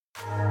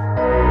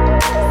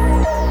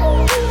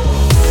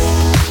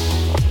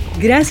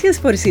Gracias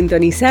por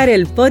sintonizar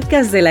el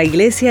podcast de la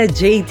Iglesia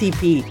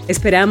JTP.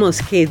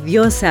 Esperamos que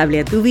Dios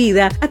hable a tu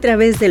vida a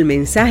través del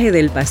mensaje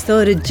del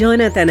pastor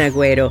Jonathan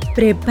Agüero.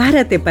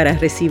 Prepárate para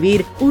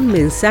recibir un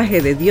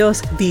mensaje de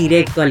Dios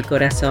directo al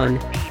corazón.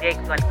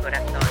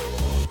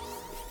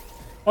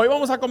 Hoy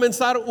vamos a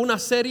comenzar una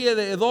serie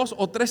de 2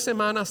 o 3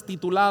 semanas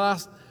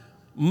tituladas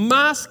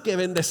Más que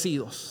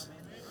Bendecidos.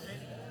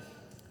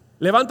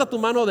 Levanta tu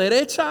mano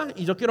derecha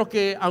y yo quiero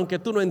que, aunque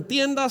tú no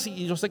entiendas,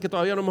 y yo sé que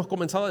todavía no hemos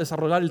comenzado a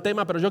desarrollar el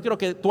tema, pero yo quiero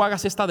que tú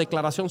hagas esta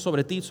declaración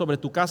sobre ti, sobre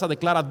tu casa.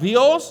 Declara: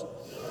 Dios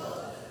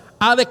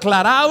ha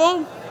declarado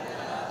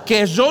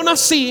que yo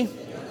nací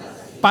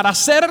para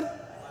ser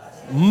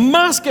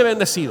más que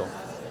bendecido.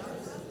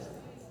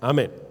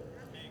 Amén.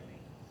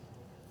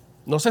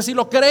 No sé si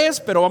lo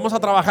crees, pero vamos a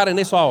trabajar en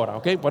eso ahora,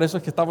 ¿ok? Por eso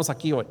es que estamos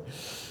aquí hoy.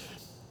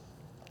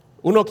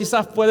 Uno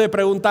quizás puede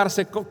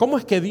preguntarse, ¿cómo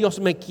es que Dios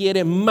me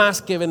quiere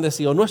más que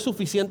bendecido? ¿No es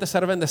suficiente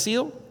ser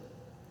bendecido?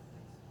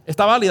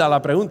 Está válida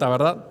la pregunta,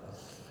 ¿verdad?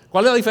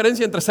 ¿Cuál es la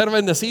diferencia entre ser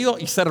bendecido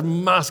y ser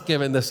más que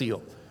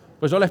bendecido?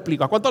 Pues yo le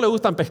explico. ¿A cuánto le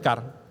gustan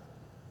pescar?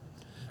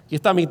 Aquí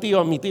está mi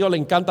tío le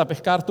encanta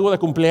pescar. Tuvo de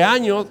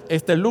cumpleaños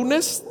este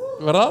lunes,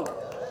 ¿verdad?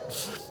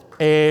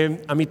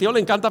 A mi tío le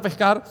encanta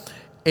pescar.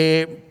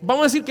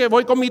 Vamos a decir que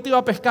voy con mi tío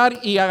a pescar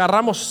y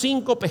agarramos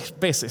 5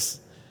 peces.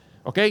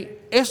 ¿Ok?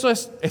 Eso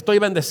es, estoy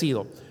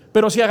bendecido.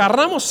 Pero si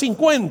agarramos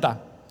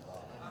 50,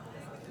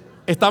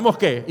 ¿estamos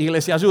qué?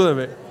 Iglesia,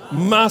 ayúdeme.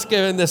 Más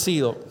que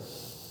bendecido.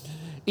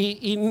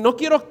 Y no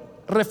quiero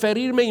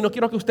referirme y no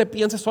quiero que usted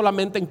piense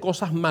solamente en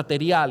cosas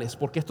materiales,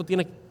 porque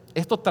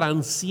esto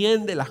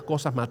transciende las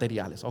cosas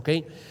materiales, ¿ok?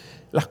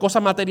 Las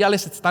cosas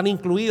materiales están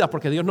incluidas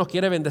porque Dios nos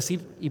quiere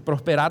bendecir y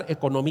prosperar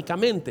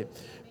económicamente.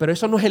 Pero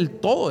eso no es el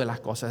todo de las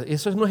cosas.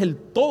 Eso no es el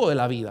todo de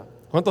la vida.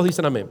 ¿Cuántos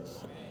dicen amén?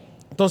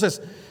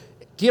 Entonces,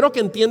 quiero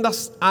que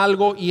entiendas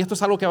algo, y esto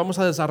es algo que vamos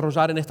a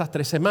desarrollar en estas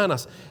 3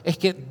 semanas. Es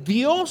que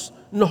Dios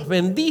nos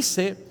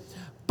bendice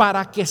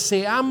para que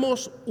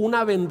seamos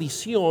una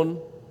bendición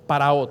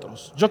para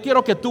otros. Yo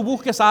quiero que tú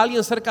busques a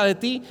alguien cerca de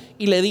ti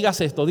y le digas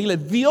esto. Dile: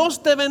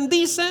 Dios te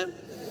bendice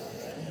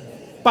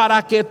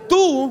para que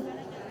tú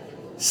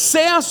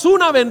seas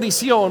una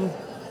bendición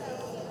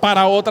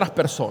para otras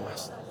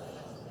personas.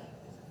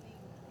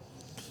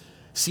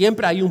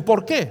 Siempre hay un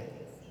porqué.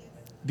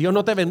 Dios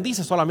no te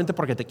bendice solamente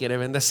porque te quiere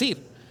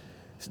bendecir.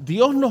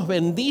 Dios nos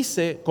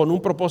bendice con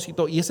un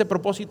propósito, y ese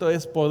propósito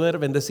es poder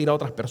bendecir a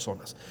otras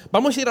personas.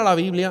 Vamos a ir a la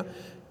Biblia,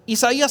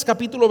 Isaías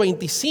capítulo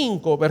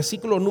 25,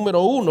 versículo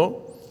número 1,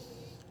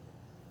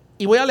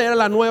 y voy a leer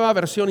la Nueva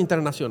Versión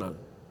Internacional.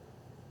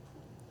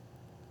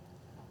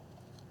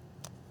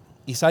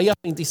 Isaías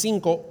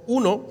 25,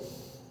 1,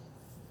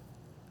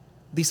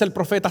 dice el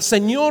profeta: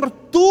 Señor,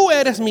 tú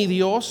eres mi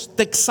Dios,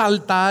 te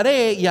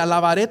exaltaré y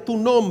alabaré tu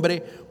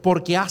nombre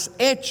porque has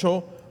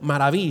hecho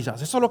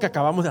maravillas. Eso es lo que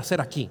acabamos de hacer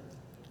aquí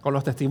con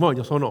los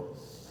testimonios, ¿o no?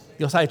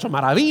 Dios ha hecho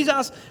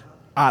maravillas,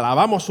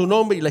 alabamos su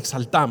nombre y le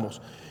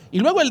exaltamos. Y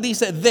luego él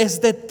dice: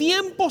 desde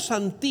tiempos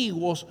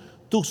antiguos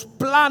tus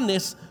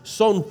planes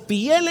son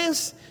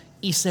fieles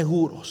y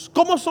seguros.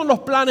 ¿Cómo son los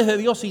planes de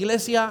Dios,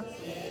 iglesia?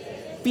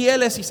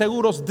 Fieles y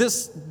seguros.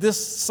 This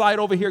side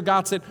over here,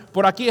 God said.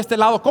 Por aquí, este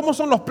lado. ¿Cómo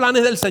son los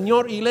planes del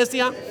Señor,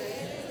 iglesia?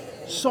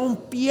 Son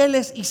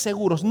fieles y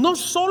seguros. No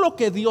solo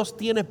que Dios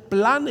tiene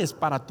planes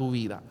para tu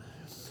vida,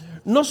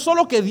 no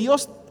solo que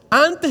Dios,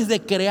 antes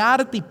de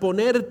crearte y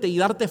ponerte y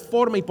darte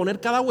forma y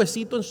poner cada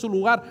huesito en su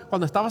lugar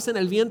cuando estabas en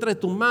el vientre de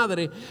tu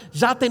madre,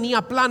 ya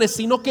tenía planes,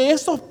 sino que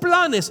esos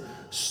planes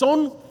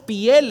son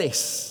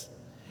fieles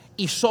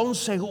y son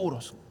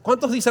seguros.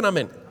 ¿Cuántos dicen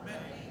amén?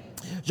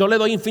 Yo le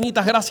doy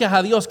infinitas gracias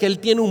a Dios que Él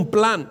tiene un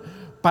plan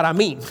para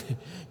mí,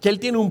 que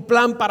Él tiene un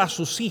plan para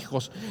sus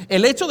hijos.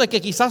 El hecho de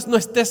que quizás no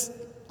estés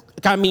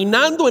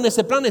caminando en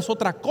ese plan es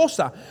otra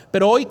cosa,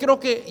 pero hoy creo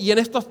que, y en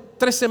estas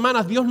 3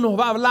 semanas, Dios nos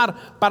va a hablar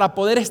para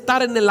poder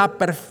estar en la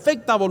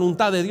perfecta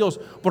voluntad de Dios,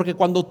 porque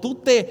cuando tú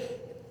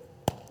te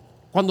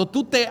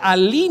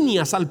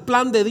alineas al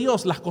plan de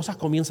Dios, las cosas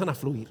comienzan a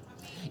fluir.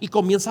 Y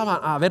comienzas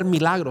a ver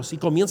milagros, y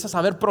comienzas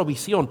a ver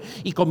provisión,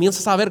 y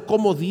comienzas a ver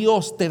cómo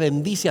Dios te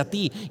bendice a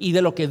ti, y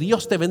de lo que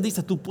Dios te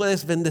bendice tú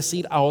puedes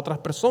bendecir a otras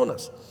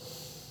personas.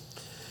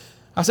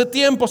 Hace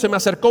tiempo se me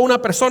acercó una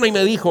persona y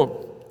me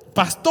dijo: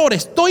 pastor,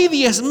 estoy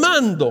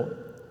diezmando,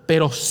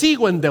 pero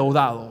sigo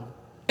endeudado.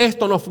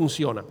 Esto no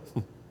funciona.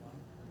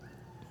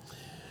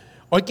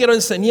 Hoy quiero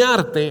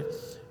enseñarte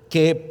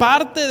que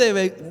parte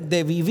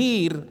de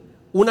vivir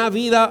una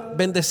vida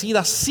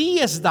bendecida sí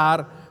es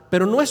dar,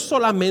 pero no es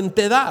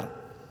solamente dar.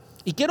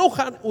 Y quiero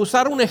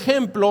usar un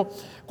ejemplo.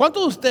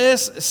 ¿Cuántos de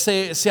ustedes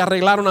se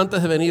arreglaron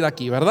antes de venir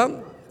aquí, verdad?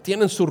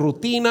 Tienen su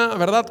rutina,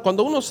 ¿verdad?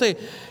 Cuando uno se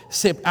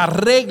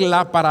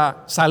arregla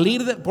para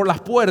salir por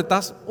las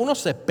puertas, uno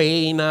se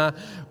peina,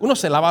 uno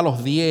se lava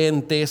los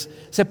dientes,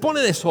 se pone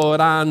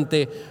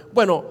desodorante.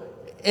 Bueno,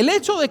 el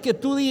hecho de que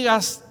tú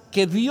digas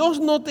que Dios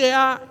no te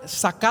ha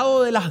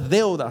sacado de las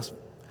deudas,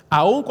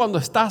 aun cuando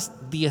estás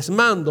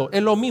diezmando,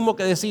 es lo mismo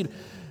que decir: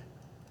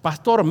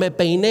 pastor, me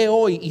peiné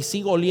hoy y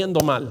sigo oliendo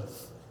mal.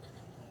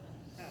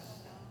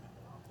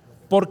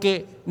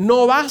 Porque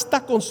no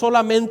basta con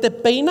solamente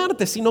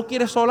peinarte. Si no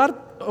quieres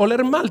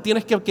oler mal,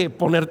 tienes que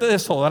ponerte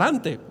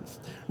desodorante.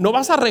 No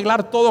vas a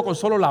arreglar todo con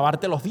solo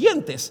lavarte los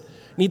dientes,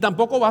 ni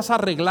tampoco vas a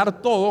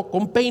arreglar todo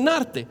con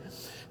peinarte.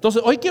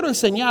 Entonces, hoy quiero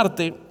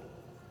enseñarte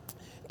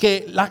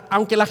que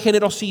aunque la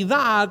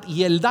generosidad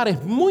y el dar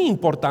es muy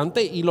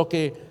importante, y lo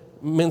que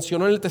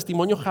mencionó en el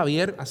testimonio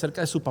Javier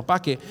acerca de su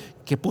papá que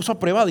puso a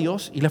prueba a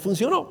Dios y le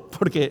funcionó,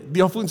 porque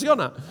Dios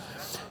funciona.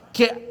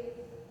 Que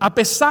a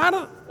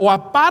pesar o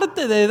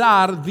aparte de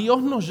dar,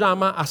 Dios nos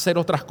llama a hacer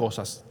otras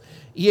cosas.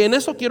 Y en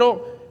eso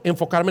quiero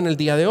enfocarme en el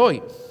día de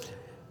hoy.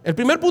 El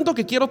primer punto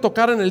que quiero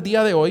tocar en el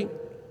día de hoy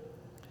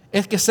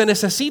es que se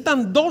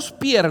necesitan 2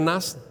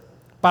 piernas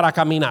para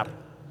caminar.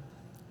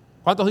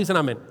 ¿Cuántos dicen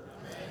amén?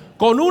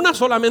 Con una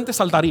solamente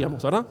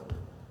saltaríamos, ¿verdad?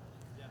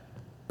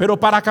 Pero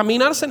para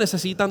caminar se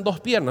necesitan 2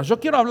 piernas.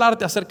 Yo quiero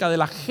hablarte acerca de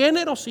la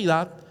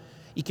generosidad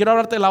y quiero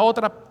hablarte de la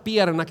otra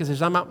pierna que se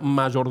llama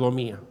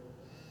mayordomía.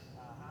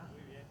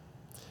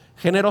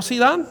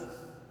 Generosidad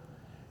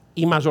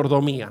y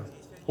mayordomía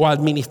o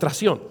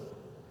administración.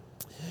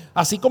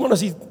 Así como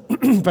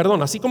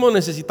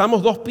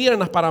necesitamos 2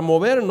 piernas para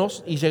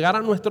movernos y llegar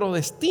a nuestro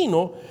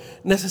destino,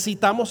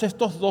 necesitamos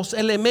estos 2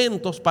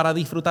 elementos para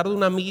disfrutar de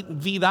una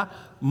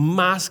vida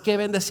más que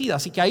bendecida.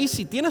 Así que ahí,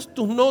 si tienes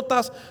tus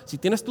notas, si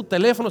tienes tu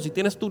teléfono, si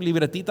tienes tu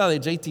libretita de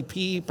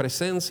JTP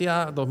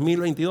Presencia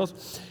 2022,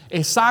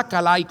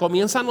 sácala y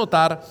comienza a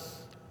anotar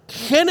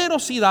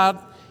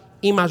generosidad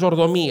y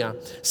mayordomía.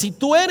 Si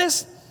tú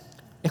eres,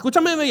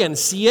 escúchame bien,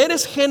 si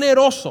eres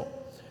generoso,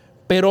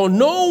 pero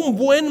no un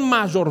buen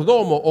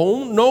mayordomo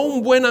o no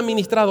un buen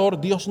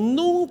administrador, Dios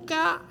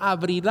nunca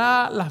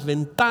abrirá las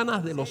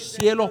ventanas de los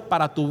cielos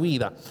para tu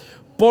vida.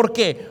 ¿Por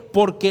qué?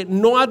 Porque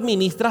no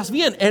administras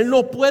bien. Él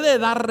no puede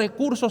dar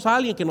recursos a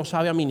alguien que no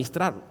sabe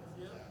administrar.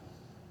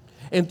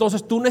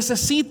 Entonces tú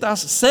necesitas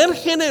ser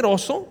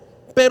generoso,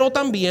 pero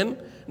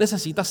también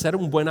necesitas ser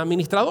un buen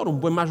administrador,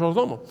 un buen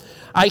mayordomo.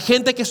 Hay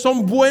gente que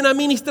son buen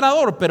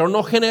administrador, pero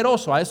no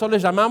generoso. A eso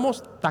les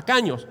llamamos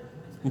tacaños.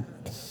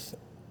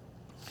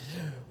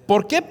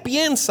 ¿Por qué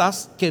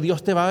piensas que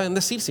Dios te va a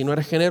bendecir si no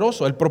eres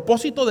generoso? El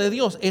propósito de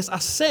Dios es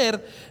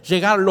hacer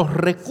llegar los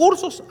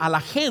recursos a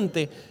la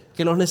gente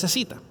que los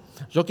necesita.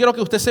 Yo quiero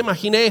que usted se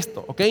imagine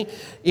esto, ¿ok?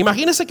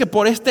 Imagínese que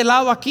por este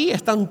lado aquí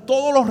están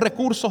todos los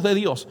recursos de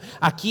Dios.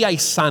 Aquí hay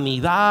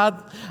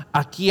sanidad,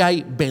 aquí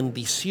hay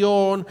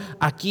bendición,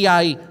 aquí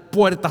hay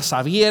puertas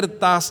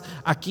abiertas,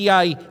 aquí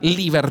hay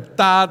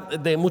libertad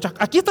de muchas.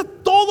 Aquí está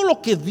todo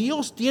lo que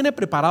Dios tiene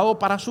preparado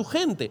para su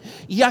gente.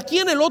 Y aquí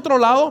en el otro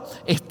lado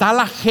está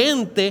la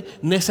gente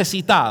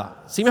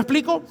necesitada. ¿Sí me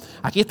explico?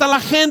 Aquí está la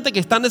gente que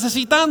está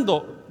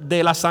necesitando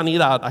de la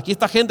sanidad. Aquí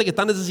está gente que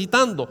está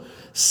necesitando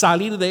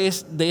salir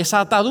de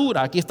esa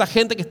atadura. Aquí está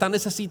gente que está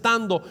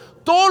necesitando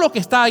todo lo que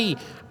está ahí.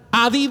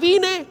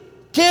 Adivine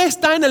qué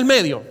está en el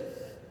medio.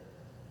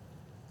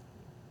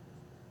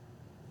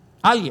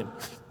 Alguien.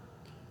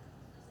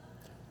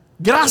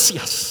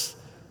 Gracias.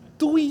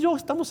 Tú y yo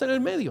estamos en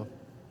el medio.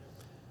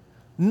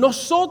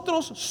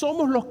 Nosotros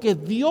somos los que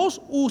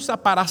Dios usa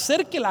para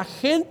hacer que la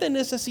gente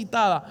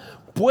necesitada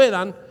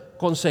puedan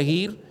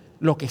conseguir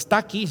lo que está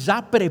aquí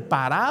ya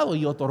preparado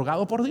y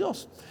otorgado por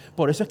Dios.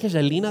 Por eso es que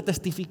Yelina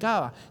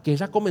testificaba, que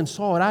ella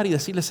comenzó a orar y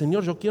decirle: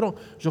 Señor, yo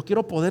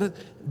quiero poder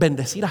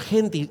bendecir a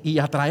gente y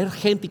atraer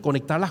gente y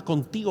conectarlas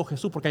contigo,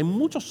 Jesús, porque hay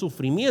mucho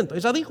sufrimiento.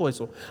 Ella dijo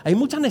eso, hay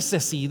mucha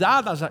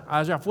necesidad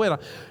allá afuera.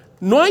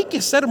 No hay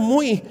que ser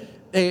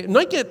no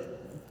hay que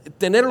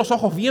tener los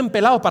ojos bien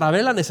pelados para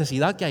ver la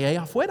necesidad que hay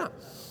allá afuera.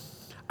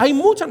 Hay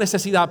mucha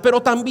necesidad,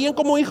 pero también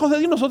como hijos de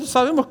Dios nosotros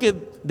sabemos que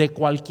de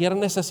cualquier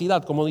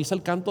necesidad, como dice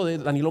el canto de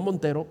Danilo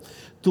Montero,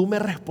 tú me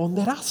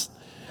responderás.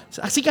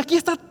 Así que aquí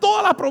está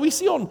toda la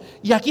provisión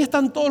y aquí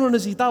están todos los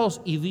necesitados,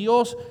 y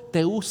Dios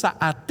te usa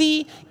a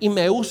ti y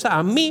me usa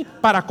a mí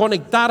para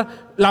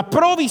conectar la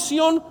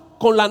provisión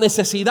con la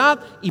necesidad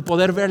y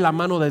poder ver la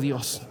mano de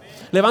Dios.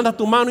 Levanta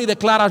tu mano y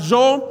declara: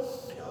 yo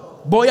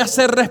voy a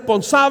ser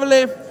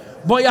responsable,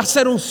 voy a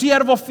ser un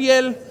siervo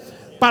fiel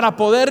para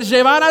poder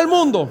llevar al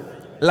mundo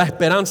la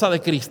esperanza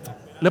de Cristo.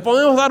 Le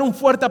podemos dar un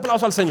fuerte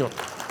aplauso al Señor.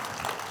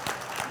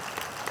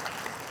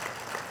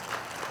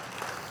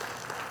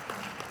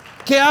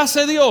 ¿Qué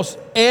hace Dios?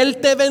 Él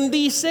te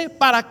bendice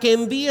para que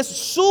envíes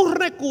sus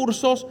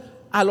recursos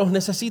a los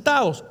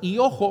necesitados. Y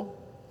ojo,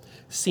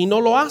 si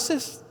no lo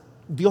haces,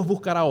 Dios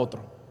buscará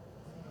otro.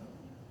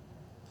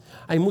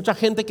 Hay mucha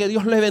gente que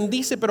Dios le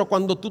bendice, pero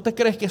cuando tú te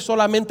crees que es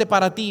solamente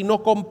para ti y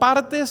no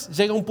compartes,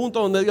 llega un punto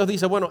donde Dios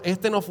dice: bueno,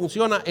 este no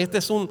funciona, este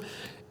es un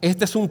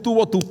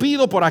tubo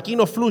tupido, por aquí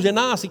no fluye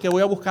nada, así que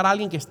voy a buscar a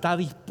alguien que está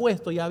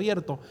dispuesto y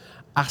abierto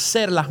a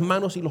hacer las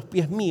manos y los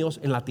pies míos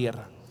en la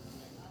tierra.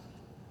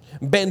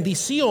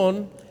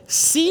 Bendición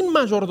sin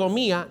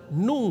mayordomía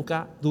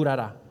nunca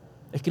durará.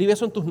 Escribe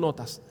eso en tus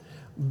notas.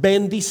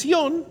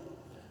 Bendición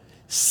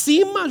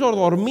sin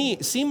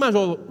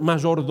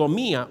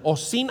mayordomía o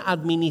sin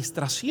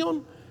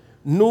administración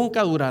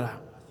nunca durará.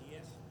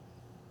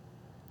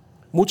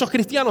 Muchos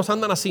cristianos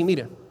andan así,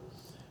 mire.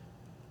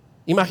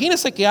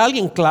 Imagínense que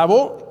alguien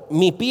clavó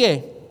mi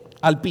pie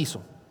al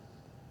piso.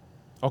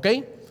 ¿ok?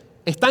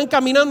 Están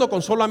caminando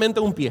con solamente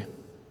un pie.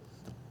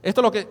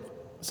 Esto es lo que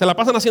se la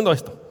pasan haciendo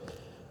esto.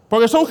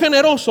 Porque son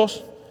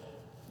generosos,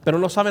 pero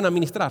no saben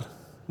administrar,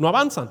 no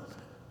avanzan,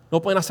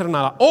 no pueden hacer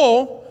nada.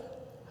 O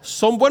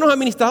son buenos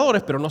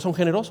administradores, pero no son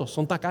generosos,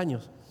 son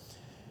tacaños.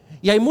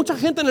 Y hay mucha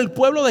gente en el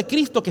pueblo de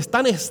Cristo que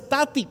están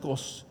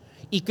estáticos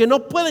y que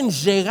no pueden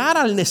llegar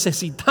al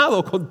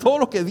necesitado con todo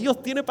lo que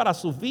Dios tiene para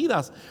sus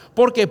vidas.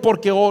 ¿Por qué?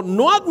 Porque o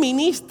no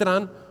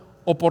administran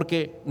o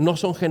porque no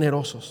son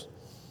generosos.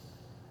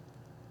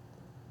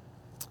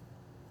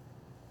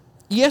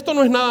 Y esto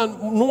no es nada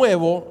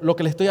nuevo lo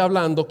que le estoy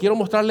hablando. Quiero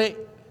mostrarle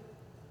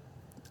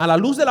a la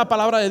luz de la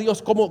palabra de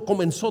Dios cómo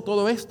comenzó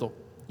todo esto.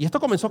 Y esto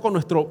comenzó con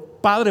nuestro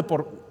padre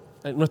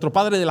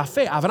de la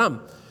fe,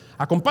 Abraham.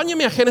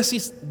 Acompáñenme a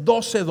Génesis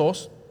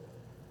 12:2.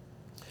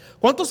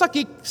 ¿Cuántos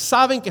aquí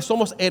saben que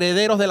somos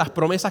herederos de las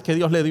promesas que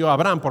Dios le dio a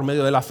Abraham por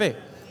medio de la fe?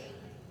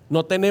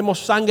 No tenemos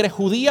sangre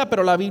judía,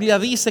 pero la Biblia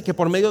dice que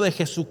por medio de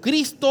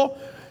Jesucristo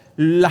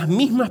las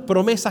mismas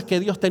promesas que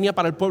Dios tenía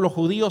para el pueblo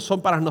judío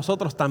son para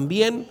nosotros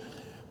también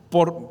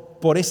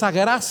por esa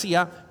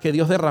gracia que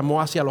Dios derramó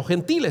hacia los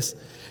gentiles.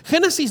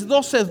 Génesis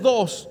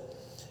 12:2,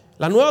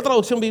 la Nueva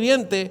Traducción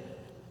Viviente,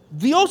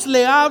 Dios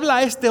le habla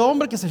a este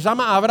hombre que se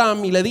llama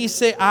Abraham y le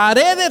dice: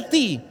 haré de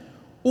ti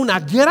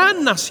una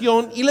gran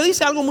nación. Y le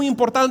dice algo muy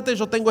importante.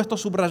 Yo tengo esto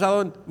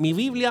subrayado en mi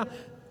Biblia,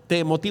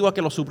 te motivo a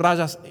que lo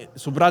subrayes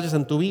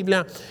en tu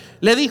Biblia.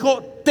 Le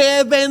dijo: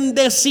 te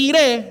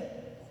bendeciré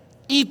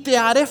y te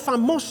haré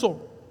famoso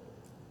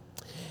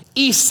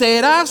y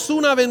serás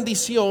una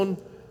bendición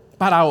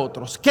para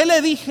otros. ¿Qué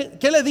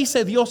le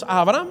dice Dios a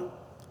Abraham?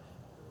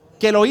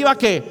 Que lo iba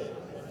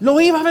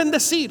a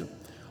bendecir.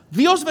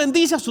 ¿Dios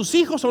bendice a sus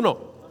hijos o no?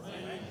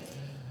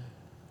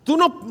 Tú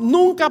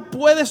nunca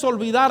puedes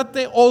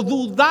olvidarte o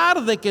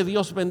dudar de que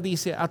Dios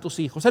bendice a tus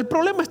hijos. El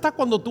problema está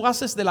cuando tú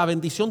haces de la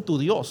bendición tu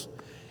Dios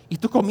y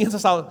tú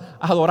comienzas a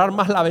adorar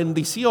más la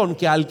bendición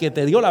que al que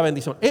te dio la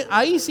bendición.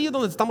 Ahí sí es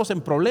donde estamos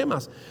en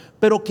problemas.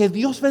 Pero que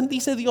Dios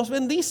bendice, Dios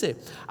bendice.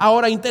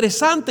 Ahora,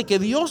 interesante que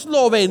Dios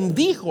lo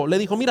bendijo. Le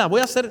dijo: mira,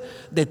 voy a hacer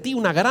de ti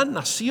una gran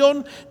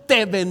nación,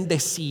 te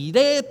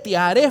bendeciré, te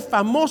haré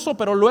famoso.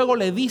 Pero luego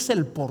le dice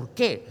el por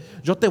qué.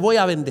 Yo te voy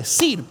a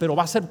bendecir, pero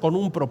va a ser con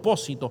un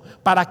propósito.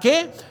 ¿Para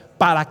qué?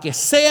 Para que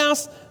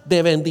seas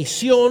de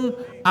bendición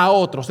a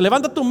otros.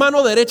 Levanta tu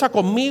mano derecha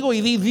conmigo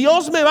y di: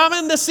 Dios me va a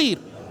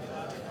bendecir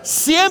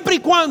siempre y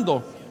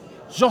cuando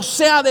yo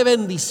sea de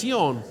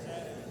bendición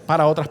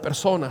para otras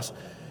personas.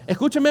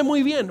 Escúcheme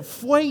muy bien,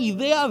 fue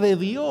idea de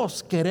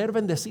Dios querer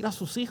bendecir a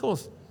sus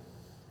hijos.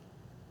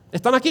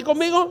 ¿Están aquí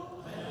conmigo?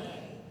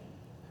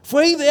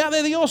 Fue idea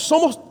de Dios.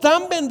 Somos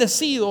tan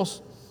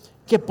bendecidos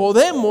que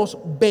podemos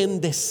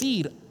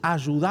bendecir,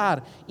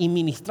 ayudar y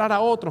ministrar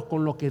a otros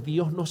con lo que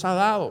Dios nos ha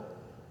dado.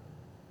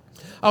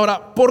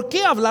 Ahora, ¿por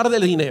qué hablar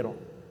del dinero?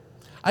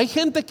 Hay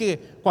gente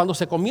que cuando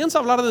se comienza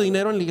a hablar de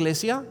dinero en la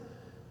iglesia,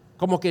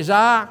 como que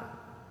ya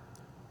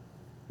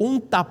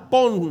un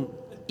tapón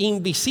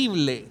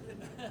invisible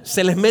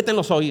se les mete en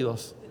los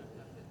oídos.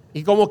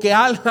 Y como que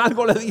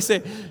algo le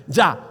dice: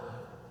 ya,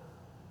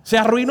 se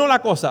arruinó la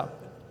cosa.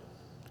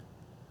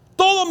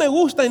 Todo me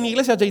gusta en mi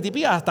iglesia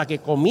JTP hasta que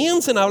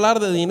comiencen a hablar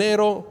de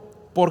dinero.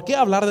 ¿Por qué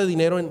hablar de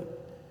dinero en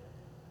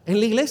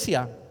la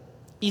iglesia?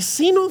 Y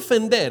sin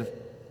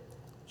ofender,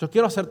 yo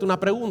quiero hacerte una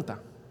pregunta.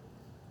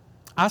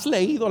 ¿Has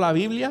leído la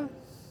Biblia?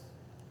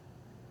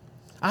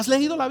 ¿Has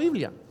leído la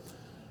Biblia?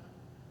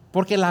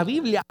 Porque la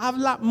Biblia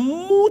habla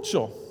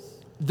mucho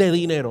de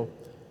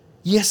dinero.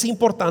 Y es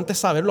importante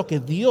saber lo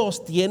que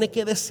Dios tiene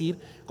que decir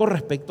con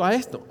respecto a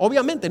esto.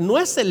 Obviamente no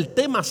es el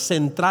tema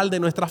central de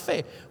nuestra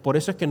fe. Por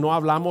eso es que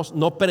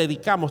no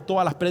predicamos.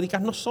 Todas las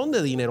prédicas no son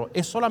de dinero.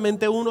 Es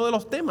solamente uno de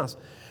los temas.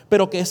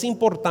 Pero que es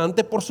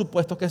importante, por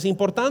supuesto que es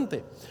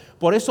importante.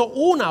 Por eso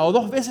 1 o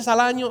 2 veces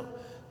al año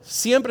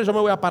siempre yo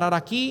me voy a parar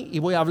aquí y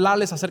voy a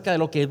hablarles acerca de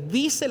lo que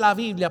dice la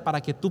Biblia para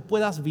que tú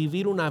puedas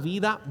vivir una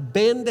vida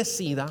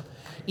bendecida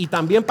y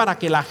también para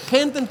que la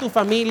gente en tu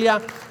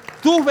familia,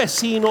 tus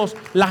vecinos,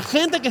 la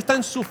gente que está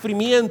en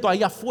sufrimiento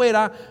ahí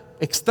afuera,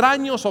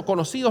 extraños o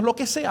conocidos, lo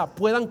que sea,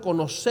 puedan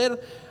conocer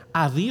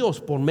a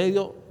Dios por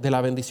medio de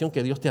la bendición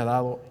que Dios te ha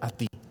dado a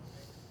ti.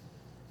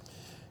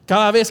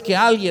 Cada vez que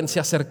alguien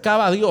se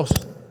acercaba a Dios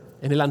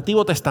en el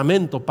Antiguo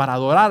Testamento para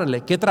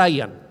adorarle, ¿qué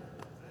traían?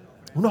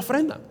 Una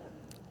ofrenda.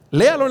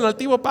 Léalo en el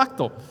Antiguo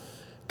Pacto.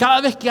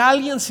 Cada vez que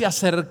alguien se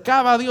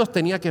acercaba a Dios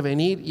tenía que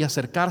venir y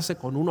acercarse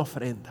con una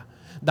ofrenda.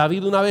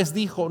 David una vez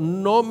dijo: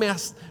 no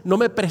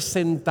me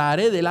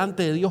presentaré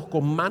delante de Dios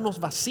con manos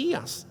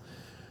vacías.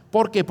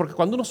 ¿Por qué? Porque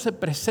cuando uno se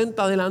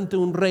presenta delante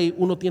de un rey,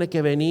 uno tiene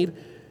que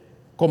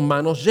venir con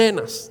manos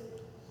llenas.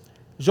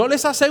 Yo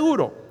les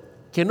aseguro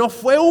que no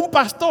fue un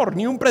pastor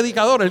ni un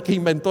predicador el que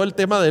inventó el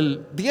tema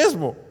del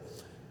diezmo.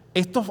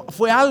 Esto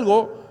fue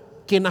algo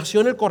que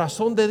nació en el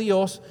corazón de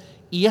Dios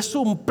y es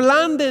un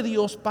plan de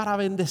Dios para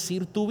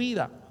bendecir tu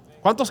vida.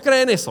 ¿Cuántos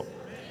creen eso?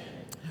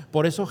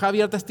 Por eso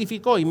Javier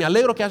testificó y me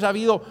alegro que haya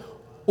habido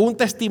un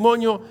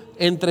testimonio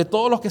entre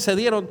todos los que se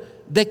dieron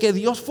de que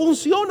Dios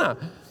funciona.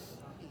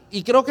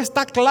 Y creo que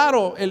está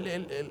claro,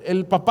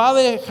 el papá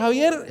de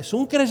Javier es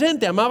un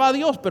creyente, amaba a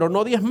Dios, pero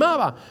no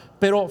diezmaba.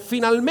 Pero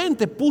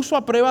finalmente puso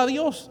a prueba a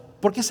Dios,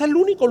 porque es el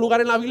único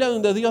lugar en la Biblia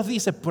donde Dios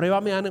dice,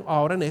 pruébame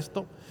ahora en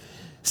esto,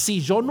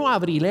 si yo no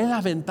abriré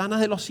las ventanas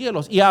de los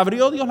cielos. ¿Y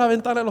abrió Dios la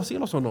ventana de los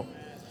cielos o no?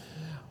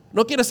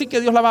 No quiere decir que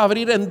Dios la va a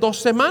abrir en 2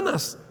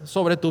 semanas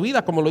sobre tu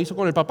vida, como lo hizo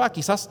con el papá.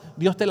 Quizás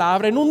Dios te la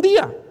abre en un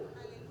día,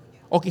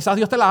 o quizás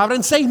Dios te la abre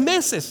en 6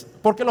 meses,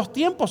 porque los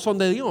tiempos son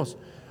de Dios.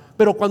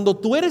 Pero cuando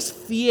tú eres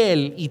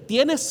fiel y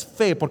tienes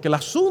fe, porque el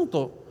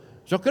asunto,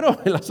 yo creo,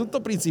 el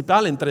asunto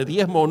principal entre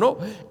diezmo o no,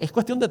 es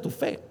cuestión de tu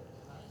fe.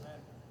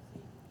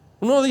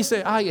 Uno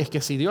dice, ay, es que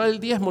si dio el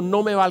diezmo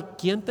no me va.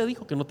 ¿Quién te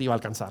dijo que no te iba a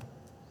alcanzar?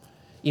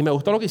 Y me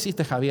gustó lo que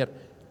hiciste, Javier.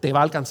 Te va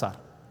a alcanzar.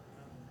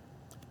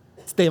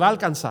 Te va a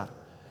alcanzar.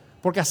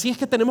 Porque así es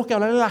que tenemos que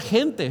hablarle a la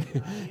gente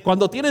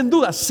cuando tienen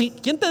dudas. Sí,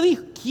 ¿quién te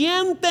dijo?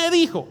 ¿Quién te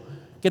dijo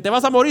que te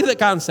vas a morir de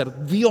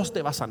cáncer? Dios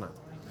te va a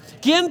sanar.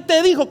 ¿Quién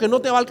te dijo que no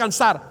te va a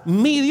alcanzar?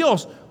 Mi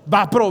Dios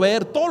va a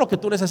proveer todo lo que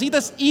tú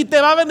necesites y te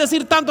va a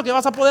bendecir tanto que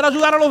vas a poder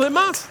ayudar a los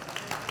demás.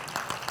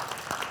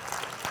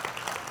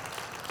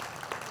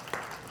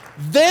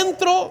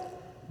 Dentro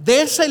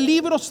de ese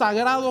libro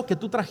sagrado que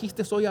tú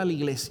trajiste hoy a la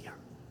iglesia,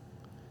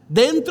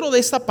 dentro de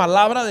esa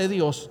palabra de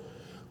Dios,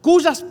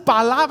 cuyas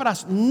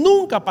palabras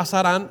nunca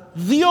pasarán,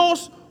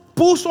 Dios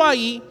puso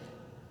ahí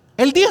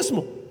el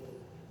diezmo.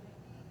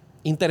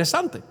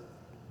 Interesante.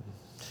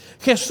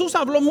 Jesús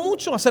habló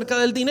mucho acerca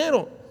del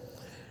dinero.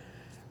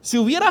 Si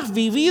hubieras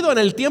vivido en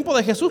el tiempo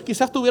de Jesús,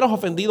 quizás te hubieras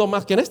ofendido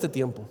más que en este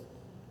tiempo.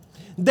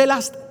 De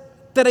las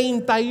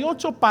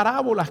 38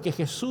 parábolas que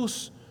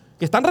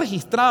están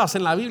registradas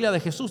en la Biblia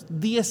de Jesús,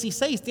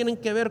 16 tienen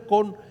que ver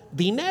con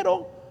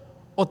dinero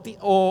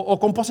o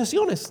con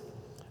posesiones.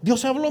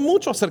 Dios habló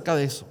mucho acerca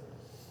de eso.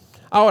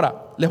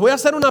 Ahora, les voy a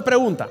hacer una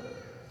pregunta.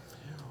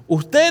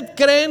 ¿Usted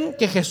creen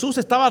que Jesús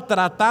estaba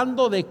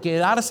tratando de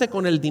quedarse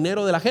con el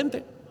dinero de la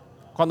gente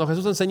cuando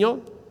Jesús enseñó?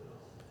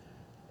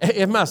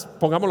 Es más,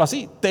 pongámoslo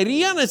así,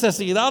 ¿tenía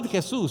necesidad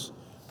Jesús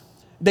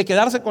de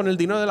quedarse con el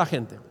dinero de la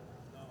gente?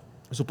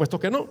 Por supuesto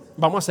que no.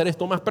 Vamos a hacer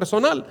esto más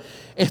personal.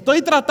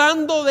 Estoy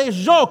tratando de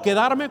yo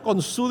quedarme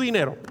con su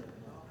dinero.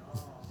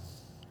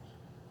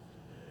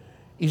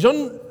 Y yo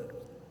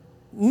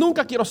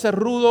nunca quiero ser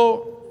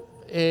rudo,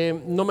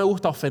 no me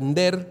gusta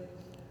ofender,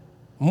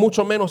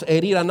 mucho menos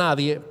herir a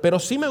nadie, pero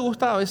sí me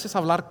gusta a veces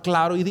hablar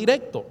claro y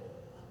directo,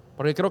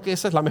 porque creo que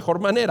esa es la mejor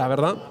manera,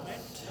 ¿verdad?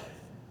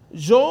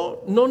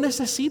 Yo no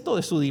necesito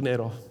de su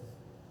dinero,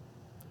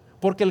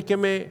 porque el que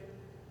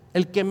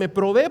me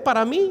provee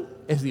para mí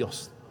es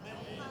Dios.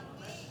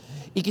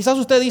 Y quizás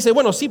usted dice,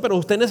 bueno, sí, pero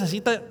usted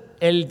necesita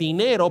el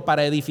dinero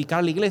para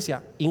edificar la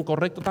iglesia.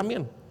 Incorrecto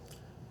también.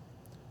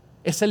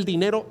 Es el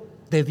dinero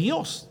de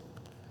Dios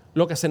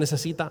lo que se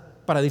necesita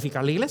para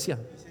edificar la iglesia.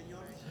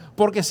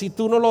 Porque si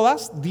tú no lo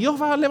das, Dios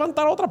va a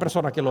levantar a otra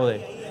persona que lo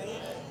dé.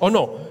 ¿O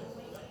no?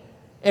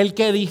 El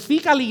que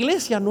edifica la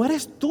iglesia no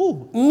eres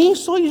tú, ni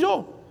soy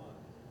yo,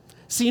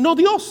 sino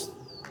Dios.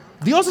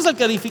 Dios es el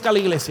que edifica la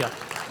iglesia.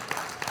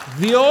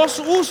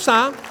 Dios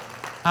usa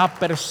a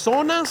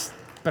personas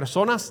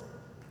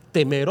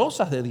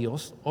temerosas de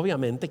Dios,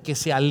 obviamente, que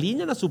se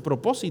alinean a su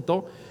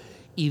propósito,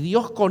 y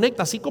Dios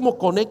conecta, así como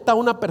conecta a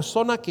una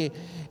persona que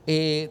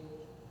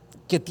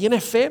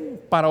tiene fe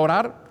para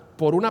orar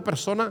por una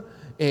persona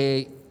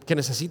que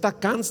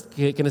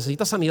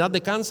necesita sanidad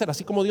de cáncer,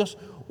 así como Dios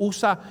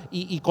usa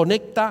y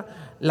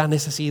conecta la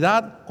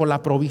necesidad con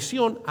la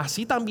provisión,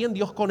 así también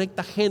Dios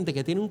conecta gente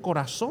que tiene un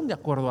corazón de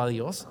acuerdo a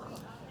Dios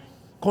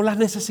con las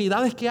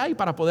necesidades que hay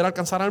para poder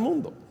alcanzar al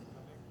mundo.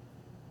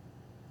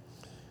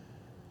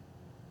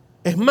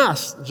 Es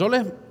más,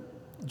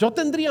 yo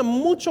tendría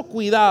mucho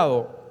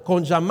cuidado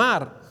con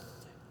llamar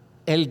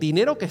el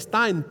dinero que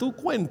está en tu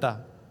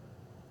cuenta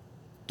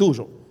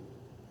tuyo.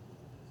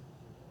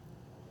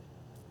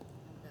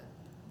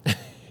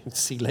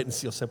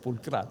 Silencio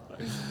sepulcral.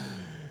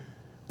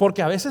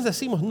 Porque a veces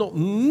decimos, no,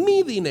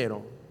 mi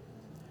dinero,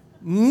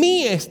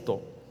 mi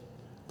esto.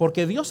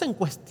 Porque Dios en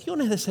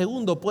cuestiones de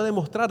segundo puede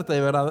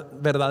mostrarte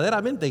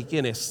verdaderamente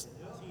quién es.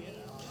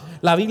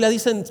 La Biblia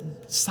dice en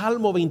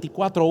Salmo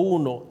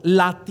 24:1,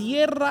 la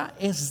tierra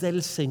es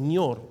del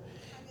Señor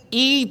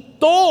y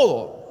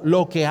todo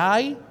lo que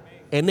hay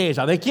en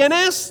ella. ¿De quién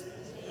es?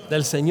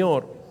 Del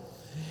Señor.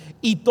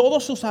 Y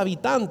todos sus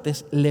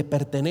habitantes le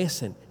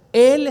pertenecen.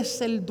 Él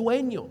es el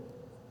dueño.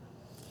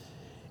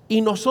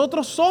 Y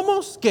nosotros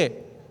somos,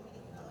 ¿qué?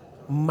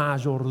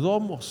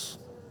 Mayordomos,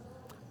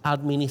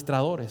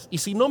 administradores. Y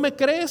si no me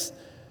crees,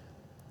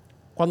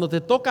 cuando te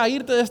toca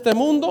irte de este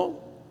mundo,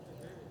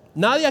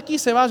 nadie aquí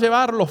se va a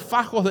llevar los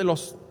fajos de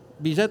los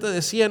billetes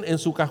de 100 en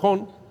su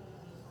cajón.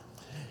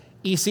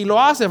 Y si lo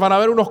haces, van a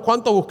haber unos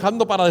cuantos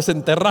buscando para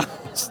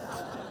desenterrarlos.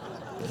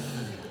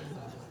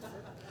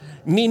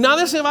 Ni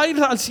nadie se va a ir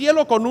al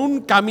cielo con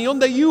un camión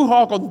de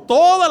U-Haul con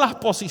todas las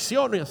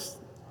posiciones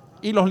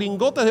y los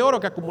lingotes de oro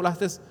que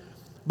acumulaste.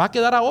 Va a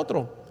quedar a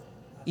otro.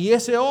 Y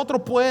ese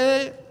otro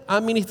puede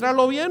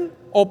administrarlo bien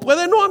o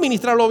puede no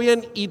administrarlo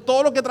bien, y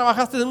todo lo que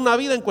trabajaste en una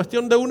vida en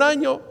cuestión de un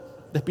año,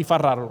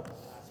 despifarrarlo.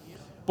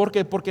 ¿Por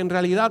qué? Porque en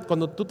realidad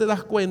cuando tú te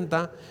das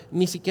cuenta,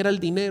 ni siquiera el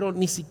dinero,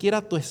 ni siquiera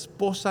tu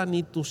esposa,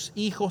 ni tus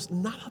hijos,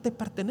 nada te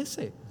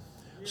pertenece.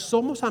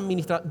 Somos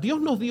administradores.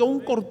 Dios nos dio un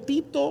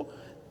cortito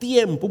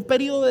tiempo, un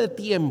periodo de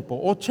tiempo,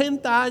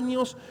 80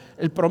 años,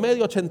 el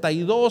promedio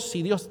 82,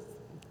 si Dios,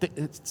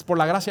 por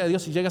la gracia de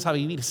Dios, si llegas a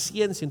vivir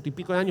 100, 100 y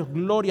pico de años,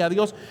 gloria a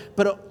Dios,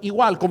 pero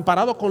igual,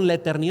 comparado con la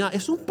eternidad,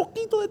 es un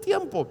poquito de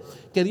tiempo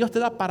que Dios te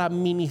da para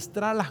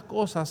administrar las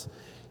cosas,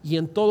 y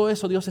en todo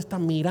eso Dios está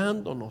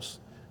mirándonos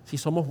si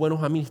somos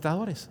buenos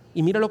administradores.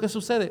 Y mira lo que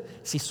sucede,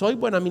 si soy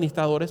buen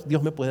administrador,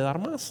 Dios me puede dar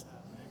más.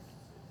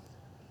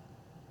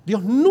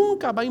 Dios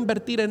nunca va a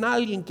invertir en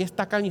alguien que es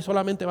tacaño y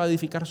solamente va a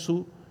edificar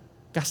su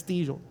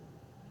castillo.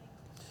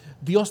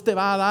 Dios te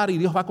va a dar y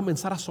Dios va a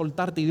comenzar a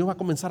soltarte y Dios va a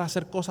comenzar a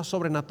hacer cosas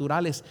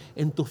sobrenaturales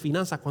en tus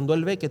finanzas cuando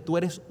Él ve que tú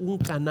eres un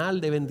canal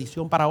de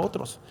bendición para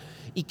otros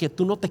y que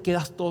tú no te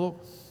quedas todo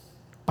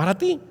para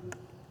ti.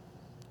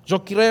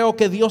 Yo creo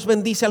que Dios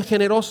bendice al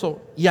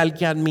generoso y al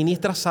que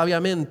administra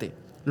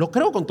sabiamente. Lo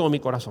creo con todo mi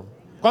corazón.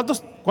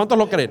 ¿Cuántos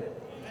lo creen?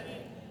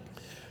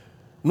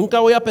 Nunca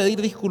voy a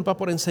pedir disculpas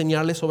por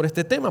enseñarles sobre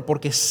este tema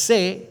porque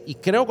sé y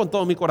creo con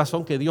todo mi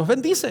corazón que Dios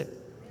bendice.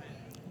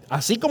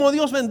 Así como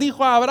Dios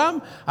bendijo a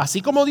Abraham, así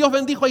como Dios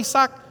bendijo a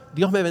Isaac,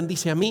 Dios me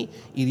bendice a mí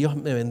y Dios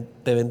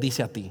te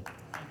bendice a ti.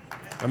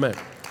 Amén.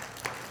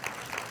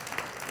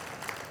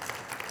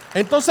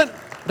 Entonces,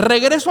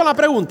 regreso a la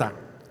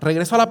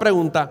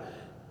pregunta.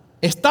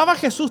 ¿Estaba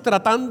Jesús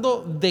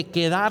tratando de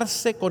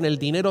quedarse con el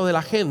dinero de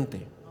la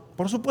gente?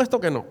 Por supuesto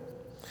que no.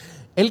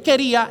 Él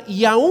quería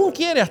y aún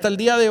quiere hasta el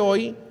día de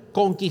hoy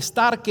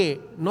conquistar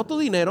 ¿qué? No tu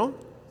dinero,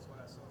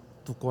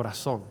 tu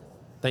corazón.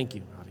 Thank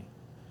you.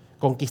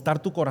 Conquistar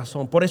tu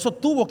corazón. Por eso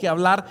tuvo que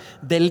hablar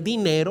del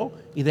dinero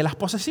y de las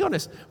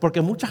posesiones,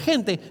 porque mucha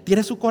gente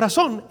tiene su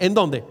corazón ¿en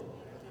dónde?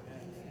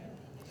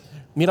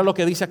 Mira lo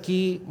que dice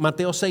aquí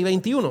Mateo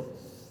 6:21.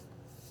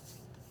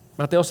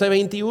 Mateo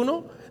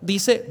 6:21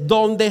 dice: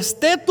 donde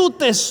esté tu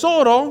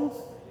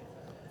tesoro,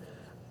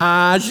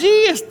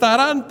 allí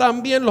estarán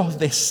también los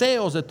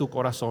deseos de tu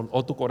corazón,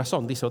 o tu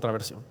corazón, dice otra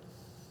versión.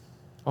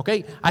 ¿Ok?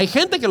 Hay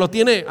gente que lo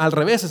tiene al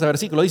revés, ese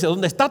versículo dice: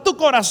 donde está tu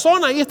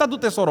corazón, ahí está tu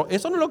tesoro.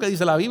 Eso no es lo que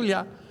dice la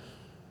Biblia.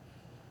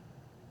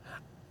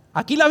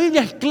 Aquí la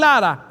Biblia es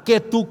clara que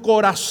tu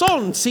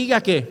corazón sigue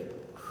a ¿qué?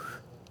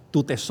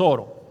 Tu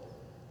tesoro.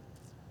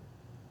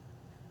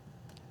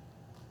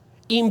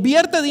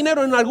 Invierte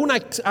dinero en alguna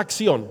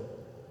acción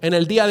en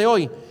el día de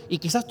hoy y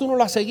quizás tú no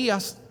la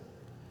seguías,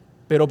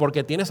 pero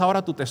porque tienes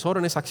ahora tu tesoro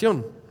en esa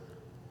acción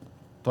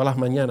todas las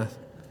mañanas.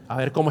 A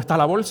ver cómo está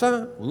la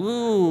bolsa.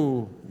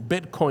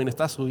 Bitcoin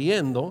está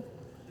subiendo,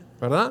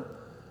 ¿verdad?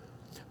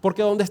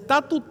 Porque donde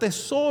está tu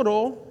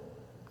tesoro,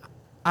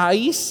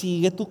 ahí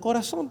sigue tu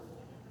corazón.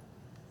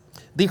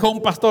 Dijo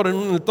un pastor en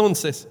un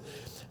entonces: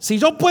 si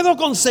yo puedo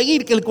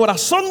conseguir que el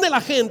corazón de la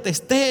gente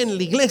esté en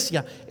la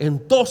iglesia,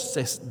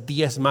 entonces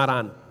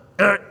diezmarán.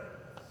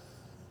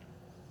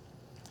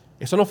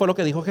 Eso no fue lo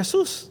que dijo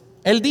Jesús.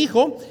 Él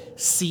dijo: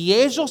 si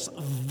ellos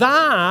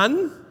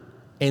dan,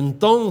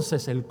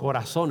 entonces el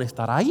corazón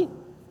estará ahí.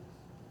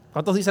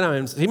 ¿Cuántos dicen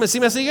amén? ¿Sí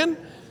me siguen?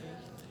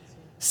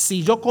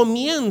 Si yo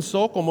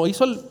comienzo, como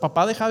hizo el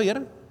papá de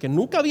Javier, que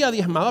nunca había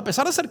diezmado a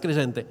pesar de ser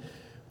creyente,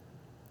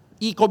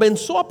 y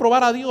comenzó a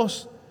probar a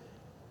Dios,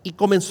 y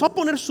comenzó a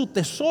poner su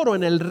tesoro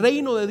en el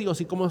reino de Dios,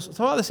 y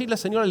comenzó a decirle: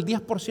 Señor, el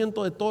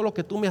 10% de todo lo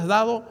que tú me has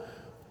dado,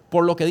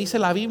 por lo que dice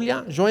la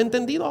Biblia, yo he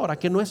entendido ahora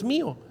que no es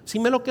mío. Si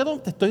me lo quedo,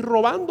 te estoy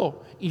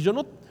robando, y yo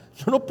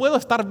no puedo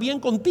estar bien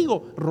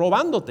contigo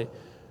robándote.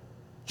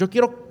 Yo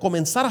quiero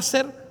comenzar a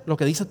hacer lo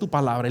que dice tu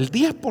palabra. El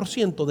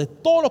 10% de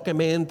todo lo que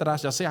me entra,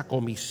 ya sea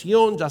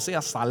comisión, ya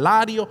sea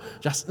salario,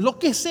 lo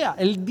que sea,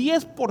 el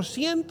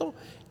 10%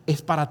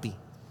 es para ti.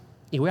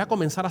 Y voy a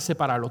comenzar a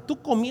separarlo.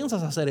 Tú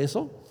comienzas a hacer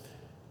eso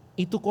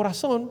y tu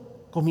corazón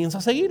comienza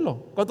a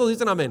seguirlo. ¿Cuántos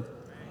dicen amén?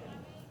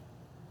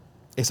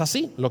 Es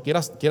así, lo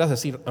quieras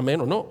decir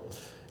amén o no.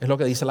 Es lo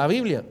que dice la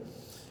Biblia.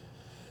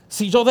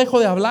 Si yo dejo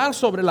de hablar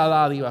sobre la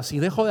dádiva, si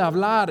dejo de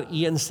hablar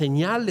y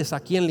enseñarles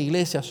aquí en la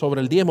iglesia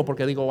sobre el diezmo,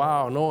 porque digo,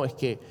 wow, no, es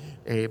que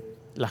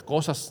las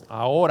cosas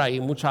ahora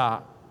hay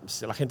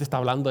la gente está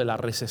hablando de la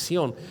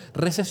recesión.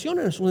 Recesión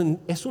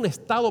es un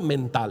estado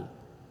mental,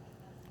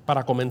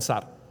 para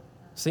comenzar,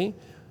 ¿sí?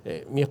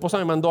 Mi esposa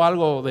me mandó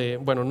algo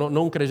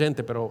no un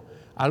creyente, pero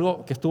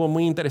algo que estuvo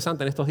muy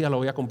interesante en estos días, lo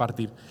voy a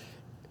compartir.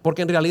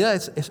 Porque en realidad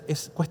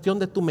es cuestión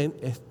de tu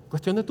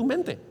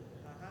mente,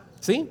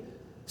 ¿sí?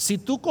 Si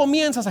tú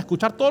comienzas a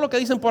escuchar todo lo que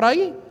dicen por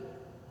ahí,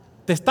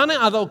 te están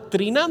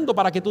adoctrinando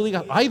para que tú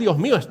digas: ay, Dios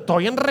mío,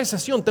 estoy en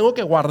recesión, tengo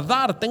que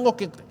guardar,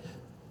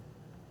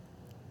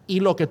 y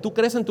lo que tú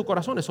crees en tu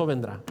corazón, eso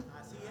vendrá.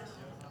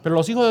 Pero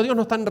los hijos de Dios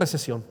no están en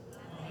recesión.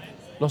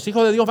 Los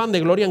hijos de Dios van de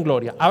gloria en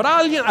gloria. ¿Habrá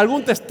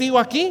algún testigo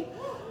aquí?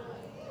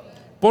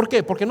 ¿Por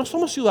qué? Porque no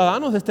somos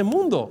ciudadanos de este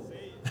mundo.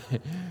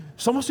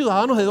 Somos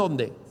ciudadanos ¿de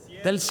dónde?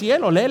 Del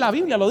cielo. Lee la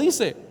Biblia, lo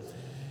dice.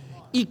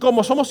 Y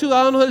como somos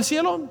ciudadanos del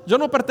cielo, yo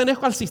no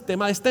pertenezco al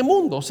sistema de este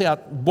mundo. O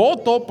sea,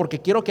 voto porque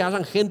quiero que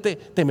hayan gente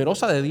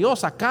temerosa de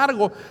Dios a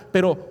cargo,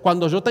 pero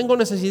cuando yo tengo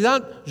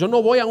necesidad, yo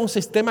no voy a un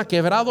sistema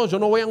quebrado, yo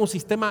no voy a un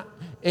sistema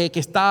que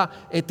está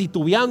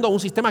titubeando, a un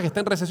sistema que está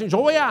en recesión. Yo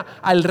voy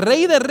al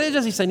Rey de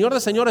Reyes y Señor de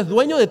Señores,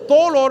 dueño de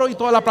todo el oro y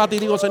toda la plata, y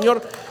digo: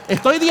 Señor,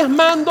 estoy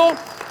diezmando,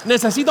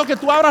 necesito que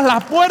tú abras la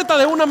puerta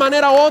de una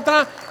manera u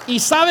otra, y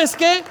 ¿sabes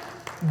qué?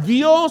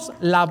 Dios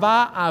la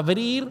va a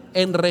abrir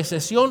en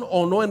recesión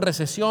o no en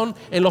recesión,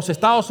 en los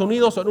Estados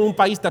Unidos o en un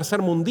país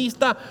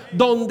tercermundista,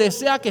 donde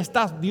sea que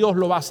estás, Dios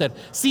lo va a hacer.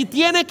 Si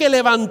tiene que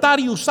levantar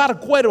y usar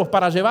cuervos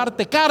para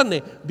llevarte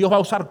carne, Dios va a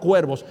usar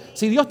cuervos.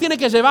 Si Dios tiene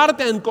que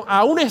llevarte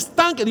a un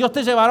estanque, Dios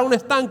te llevará a un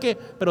estanque,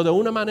 pero de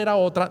una manera u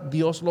otra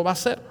Dios lo va a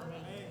hacer.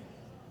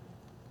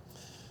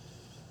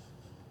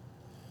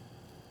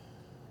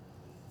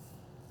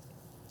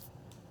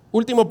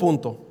 Último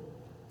punto.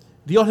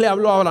 Dios le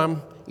habló a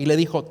Abraham y le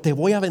dijo: te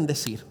voy a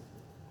bendecir,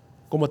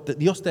 como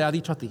Dios te ha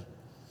dicho a ti.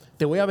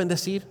 Te voy a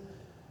bendecir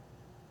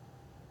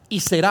y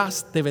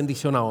serás de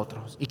bendición a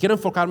otros. Y quiero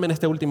enfocarme en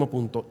este último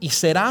punto. Y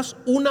serás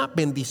una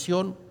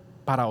bendición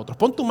para otros.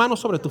 Pon tu mano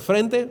sobre tu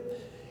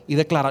frente y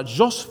declara: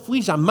 yo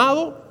fui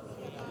llamado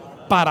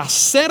para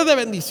ser de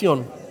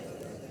bendición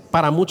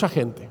para mucha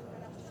gente.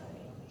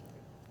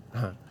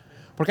 Ajá.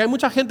 Porque hay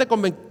mucha gente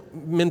con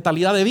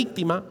mentalidad de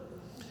víctima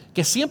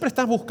que siempre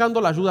está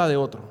buscando la ayuda de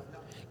otro.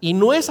 Y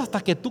no es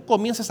hasta que tú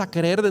comiences a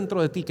creer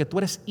dentro de ti que tú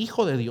eres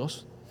hijo de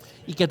Dios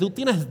y que tú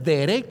tienes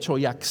derecho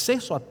y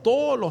acceso a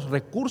todos los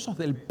recursos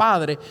del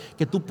Padre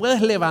que tú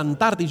puedes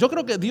levantarte. Y yo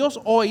creo que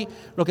Dios hoy,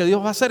 lo que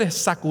Dios va a hacer es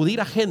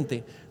sacudir a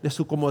gente de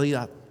su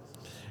comodidad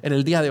en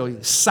el día de hoy.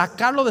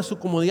 Sacarlo de su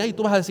comodidad, y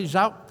tú vas a decir: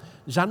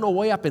 ya no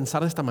voy a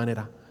pensar de esta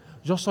manera.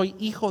 Yo soy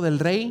hijo del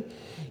Rey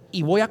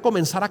y voy a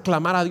comenzar a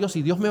clamar a Dios,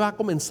 y Dios me va a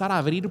comenzar a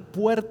abrir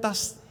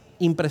puertas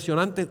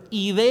impresionantes,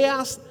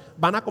 ideas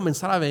van a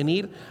comenzar a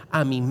venir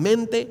a mi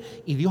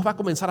mente, y Dios va a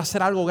comenzar a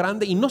hacer algo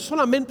grande. Y no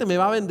solamente me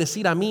va a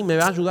bendecir a mí, me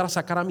va a ayudar a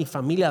sacar a mi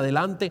familia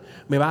adelante,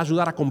 me va a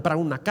ayudar a comprar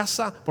una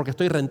casa porque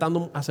estoy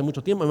rentando hace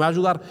mucho tiempo, me va a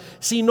ayudar,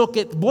 sino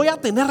que voy a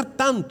tener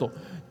tanto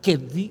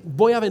que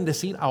voy a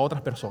bendecir a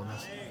otras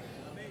personas.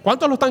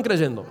 ¿Cuántos lo están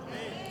creyendo?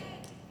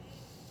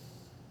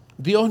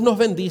 Dios nos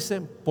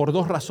bendice por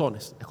dos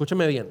razones.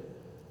 Escúcheme bien.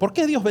 ¿Por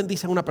qué Dios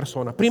bendice a una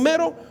persona?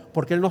 Primero,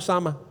 porque Él nos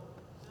ama.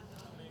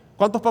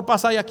 ¿Cuántos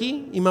papás hay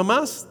aquí y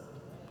mamás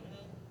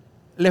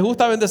les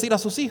gusta bendecir a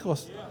sus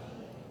hijos?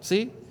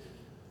 ¿Sí?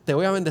 Te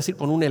voy a bendecir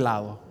con un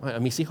helado. A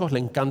mis hijos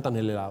les encantan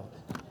el helado.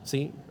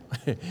 ¿Sí?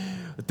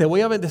 Te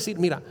voy a bendecir,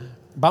 mira,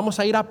 vamos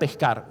a ir a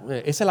pescar.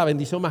 Esa es la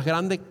bendición más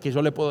grande que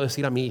yo le puedo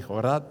decir a mi hijo,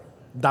 ¿verdad?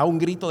 Da un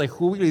grito de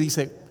júbilo y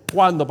dice: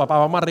 ¿cuándo, papá?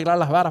 Vamos a arreglar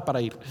las varas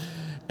para ir.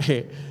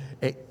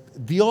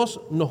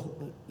 Dios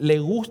le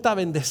gusta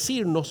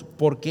bendecirnos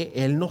porque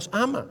Él nos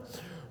ama.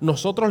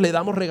 Nosotros le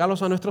damos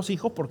regalos a nuestros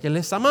hijos porque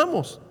les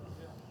amamos.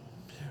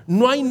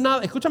 No hay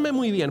nada, escúchame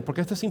muy bien, porque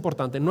esto es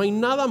importante. No hay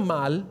nada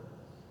mal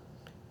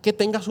que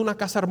tengas una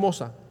casa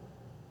hermosa,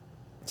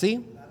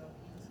 ¿sí?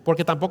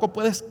 Porque tampoco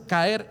puedes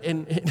caer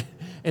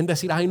en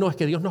decir: ay, no, es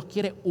que Dios nos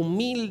quiere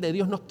humilde,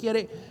 Dios nos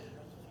quiere.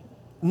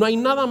 No hay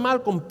nada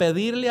mal con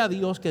pedirle a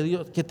Dios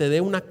que te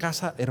dé una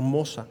casa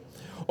hermosa,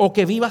 o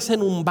que vivas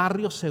en un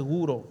barrio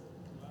seguro,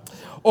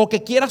 o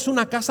que quieras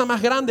una casa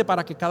más grande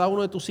para que cada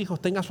uno de tus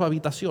hijos tenga su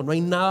habitación. No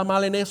hay nada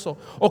mal en eso.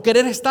 O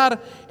querer estar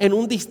en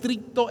un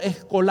distrito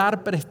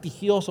escolar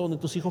prestigioso donde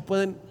tus hijos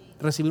pueden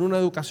recibir una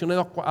educación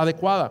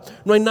adecuada.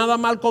 No hay nada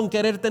mal con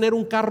querer tener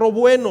un carro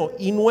bueno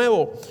y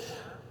nuevo.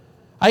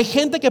 Hay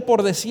gente que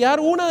por desear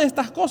una de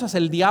estas cosas,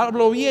 el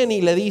diablo viene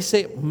y le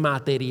dice: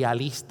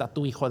 materialista,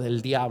 tu hijo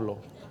del diablo.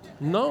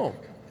 No.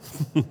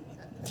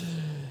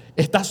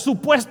 Estás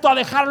supuesto a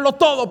dejarlo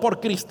todo por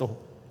Cristo.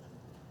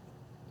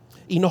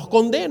 Y nos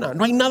condena.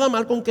 No hay nada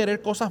mal con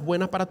querer cosas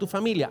buenas para tu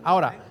familia.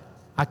 Ahora,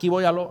 aquí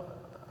voy a lo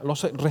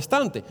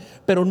restante.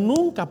 Pero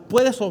nunca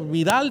puedes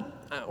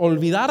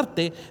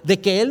olvidarte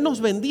de que Él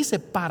nos bendice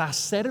para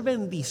hacer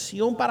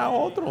bendición para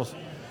otros.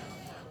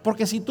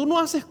 Porque si tú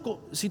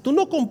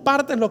no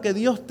compartes lo que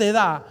Dios te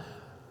da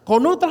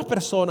con otras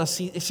personas,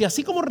 si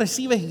así como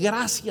recibes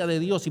gracia de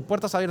Dios y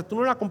puertas abiertas, tú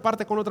no la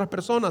compartes con otras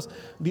personas,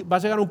 va a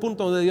llegar un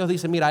punto donde Dios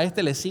dice: mira, a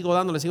este le sigo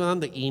dando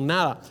y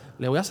nada,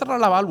 le voy a cerrar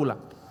la válvula.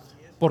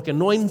 Porque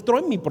no entró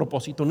en mi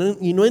propósito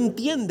y no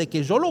entiende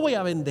que yo lo voy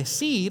a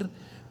bendecir,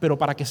 pero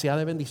para que sea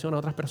de bendición a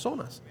otras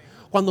personas.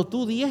 Cuando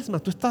tú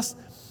diezmas,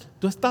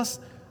 tú estás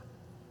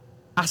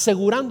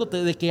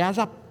asegurándote de que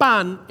haya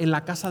pan en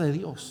la casa de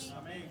Dios.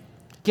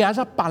 Que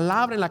haya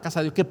palabra en la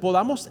casa de Dios. Que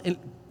podamos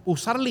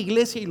usar la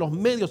iglesia y los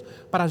medios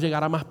para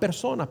llegar a más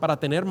personas, para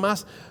tener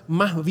más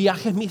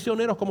viajes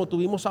misioneros como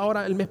tuvimos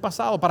ahora el mes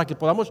pasado, para que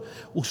podamos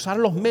usar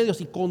los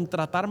medios y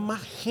contratar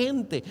más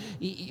gente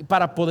y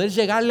para poder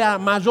llegarle a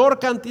mayor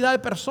cantidad de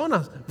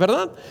personas,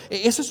 ¿verdad?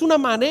 Esa es una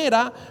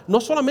manera no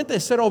solamente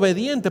de ser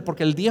obediente,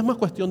 porque el diezmo es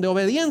cuestión de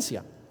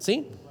obediencia,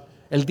 ¿sí?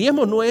 El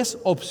diezmo no es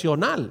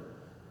opcional,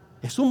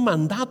 es un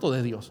mandato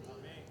de Dios.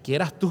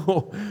 Quieras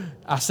tú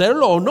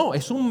hacerlo o no,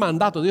 es un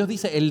mandato. Dios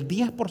dice: el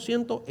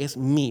 10% es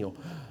mío.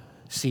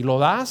 Si lo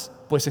das,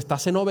 pues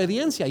estás en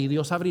obediencia y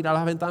Dios abrirá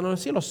las ventanas del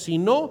cielo. Si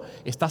no,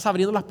 estás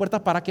abriendo las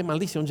puertas para que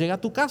maldición llegue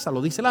a tu casa,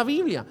 lo dice la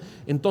Biblia.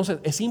 Entonces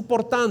es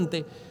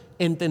importante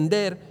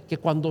entender que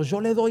cuando yo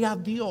le doy a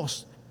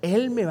Dios,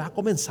 Él me va a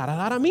comenzar a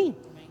dar a mí.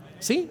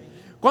 ¿Sí?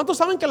 ¿Cuántos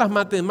saben que las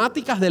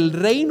matemáticas del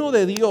reino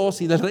de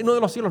Dios y del reino de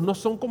los cielos no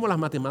son como las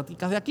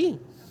matemáticas de aquí?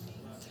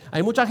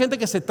 Hay mucha gente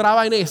que se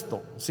traba en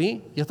esto,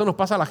 ¿sí? Y esto nos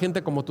pasa a la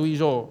gente como tú y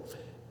yo,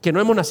 que no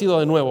hemos nacido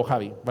de nuevo,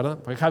 Javi, ¿verdad?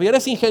 Porque Javier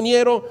es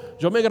ingeniero,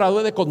 yo me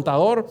gradué de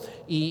contador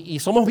y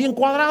somos bien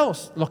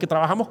cuadrados los que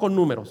trabajamos con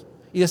números.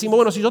 Y decimos,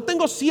 bueno, si yo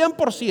tengo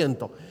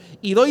 100%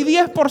 y doy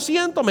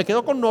 10%, me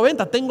quedo con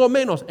 90%, tengo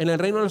menos. En el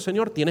reino del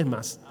Señor tienes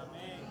más.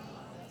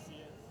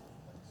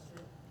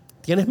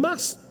 Tienes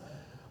más,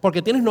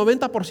 porque tienes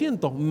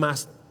 90%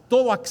 más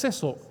todo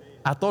acceso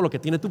a todo lo que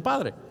tiene tu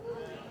Padre.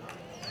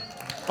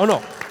 ¿O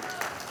no?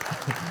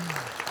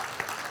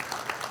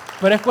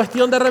 Pero es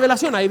cuestión de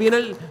revelación. Ahí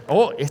viene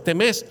este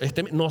mes,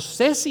 no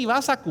sé si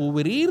vas a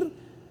cubrir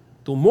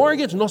tu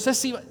mortgage, no sé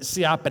si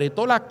se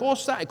apretó la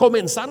cosa,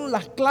 comenzaron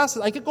las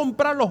clases, hay que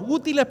comprar los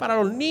útiles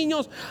para los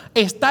niños,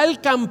 está el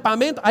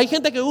campamento, hay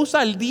gente que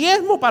usa el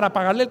diezmo para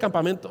pagarle el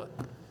campamento.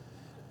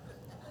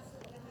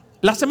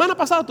 La semana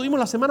pasada tuvimos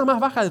la semana más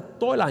baja de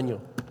todo el año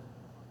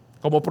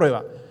como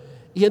prueba.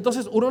 Y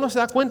entonces uno no se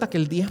da cuenta que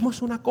el diezmo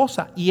es una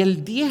cosa y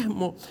el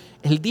diezmo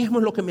es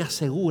lo que me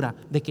asegura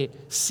de que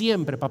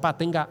siempre, papá,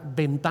 tenga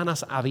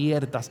ventanas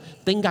abiertas,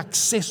 tenga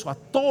acceso a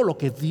todo lo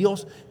que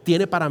Dios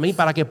tiene para mí,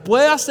 para que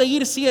pueda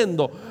seguir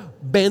siendo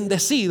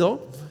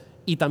bendecido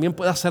y también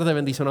pueda ser de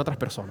bendición a otras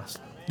personas.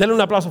 Denle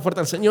un aplauso fuerte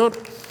al Señor.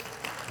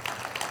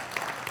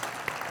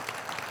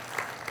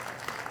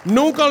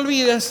 Nunca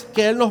olvides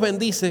que Él nos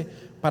bendice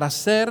para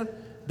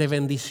ser de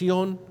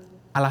bendición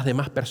a las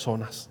demás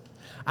personas.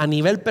 A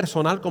nivel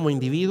personal como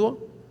individuo,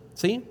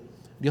 ¿sí?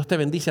 Dios te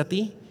bendice a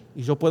ti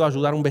y yo puedo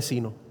ayudar a un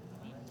vecino.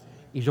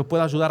 Y yo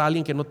puedo ayudar a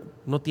alguien que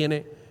no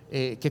tiene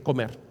que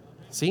comer,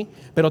 ¿sí?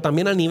 Pero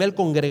también a nivel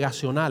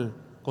congregacional,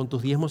 con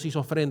tus diezmos y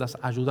ofrendas,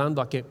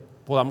 ayudando a que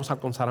podamos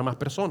alcanzar a más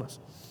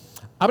personas.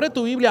 Abre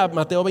tu Biblia a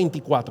Mateo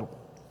 24.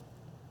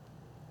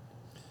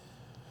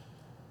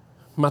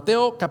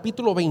 Mateo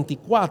capítulo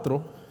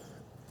 24.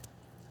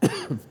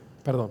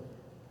 Perdón.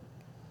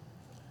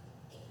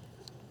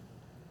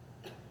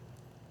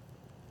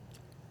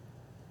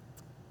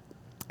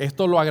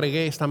 Esto lo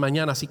agregué esta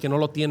mañana, así que no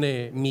lo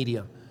tiene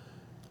Miriam.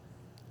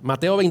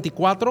 Mateo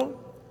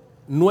 24,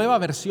 nueva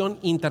versión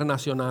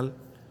internacional.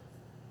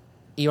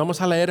 Y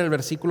vamos a leer el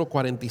versículo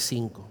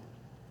 45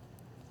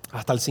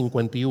 hasta el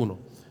 51.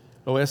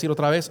 Lo voy a decir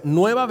otra vez.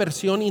 Nueva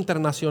versión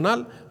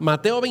internacional,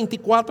 Mateo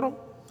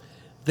 24,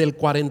 del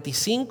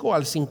 45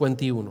 al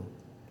 51.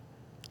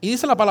 Y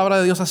dice la palabra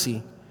de Dios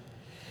así.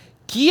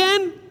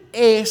 ¿Quién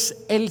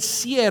es el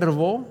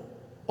siervo?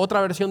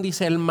 Otra versión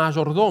dice el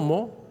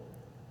mayordomo,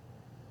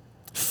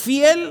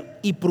 fiel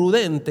y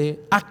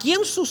prudente, a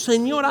quien su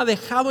señor ha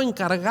dejado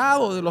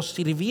encargado de los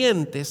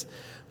sirvientes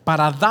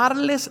para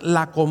darles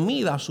la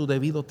comida a su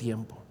debido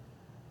tiempo.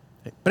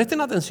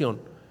 Presten atención,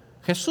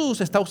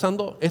 Jesús está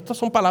usando, estas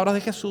son palabras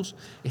de Jesús,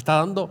 está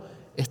dando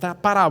esta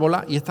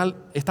parábola y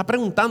está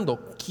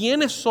preguntando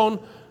quiénes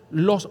son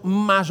los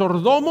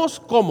mayordomos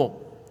como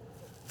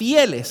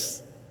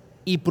fieles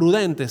y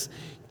prudentes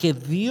que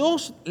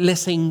Dios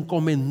les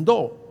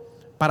encomendó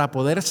para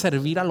poder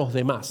servir a los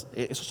demás.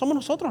 Eso somos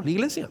nosotros, la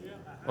iglesia.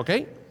 ¿Ok?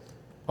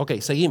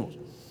 Seguimos.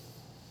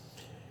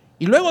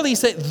 Y luego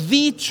dice,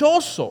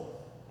 dichoso.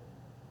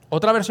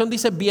 Otra versión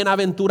dice,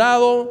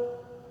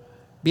 bienaventurado.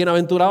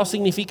 Bienaventurado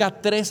significa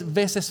 3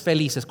 veces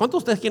felices. ¿Cuántos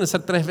de ustedes quieren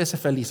ser 3 veces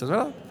felices,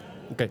 verdad?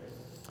 Ok.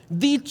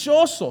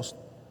 Dichosos.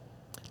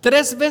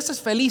 3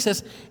 veces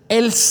felices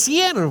el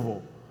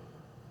siervo,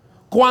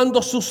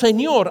 cuando su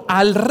señor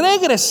al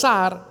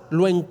regresar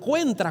lo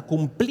encuentra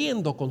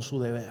cumpliendo con su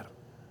deber.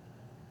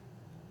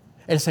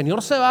 El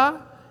Señor se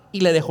va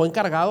y le dejó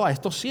encargado a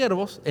estos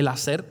siervos el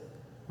hacer,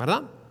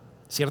 ¿verdad?,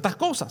 ciertas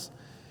cosas.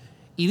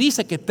 Y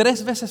dice que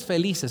 3 veces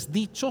felices,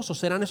 dichosos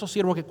serán esos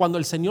siervos que cuando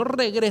el Señor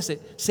regrese,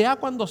 sea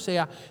cuando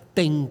sea,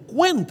 te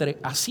encuentre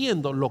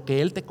haciendo lo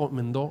que Él te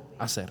encomendó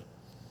hacer,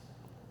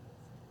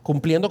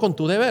 cumpliendo con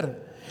tu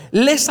deber.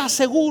 Les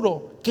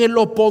aseguro que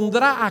lo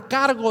pondrá a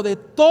cargo de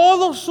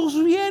todos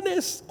sus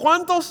bienes.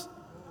 ¿Cuántos?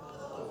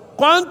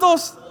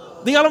 ¿Cuántos?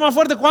 Dígalo más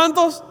fuerte,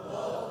 ¿cuántos?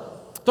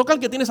 Toca al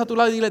que tienes a tu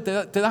lado y dile,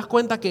 te das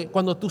cuenta que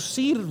cuando tú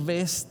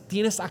sirves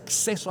tienes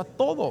acceso a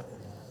todo.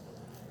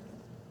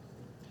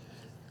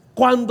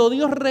 Cuando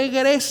Dios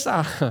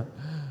regresa,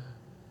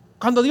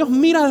 cuando Dios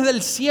mira desde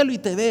el cielo y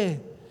te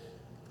ve,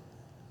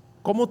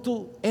 cómo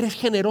tú eres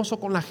generoso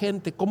con la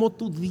gente, cómo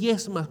tú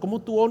diezmas, cómo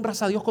tú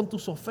honras a Dios con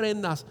tus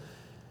ofrendas,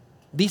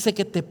 dice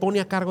que te pone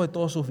a cargo de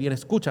todos sus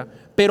bienes. Escucha,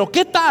 pero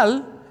 ¿qué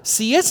tal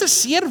si ese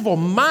siervo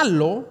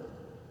malo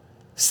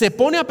se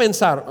pone a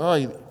pensar,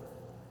 ay,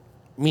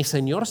 mi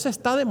Señor se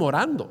está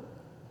demorando?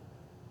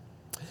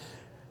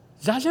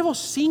 Ya llevo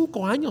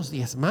 5 años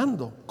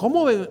diezmando.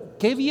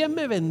 Qué bien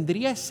me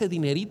vendría ese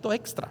dinerito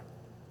extra.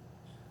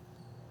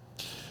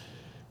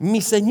 mi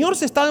señor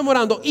se está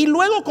demorando. Y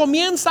luego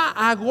comienza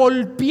a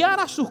golpear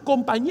a sus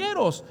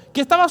compañeros.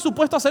 ¿Qué estaba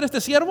supuesto a hacer este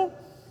siervo?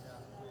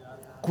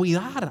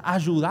 Cuidar,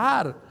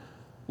 ayudar,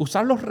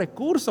 usar los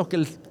recursos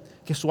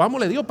que su amo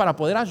le dio para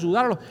poder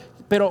ayudarlo.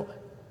 Pero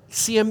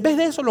si en vez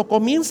de eso lo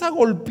comienza a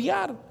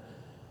golpear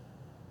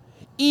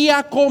y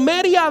a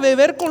comer y a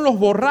beber con los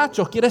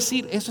borrachos, quiere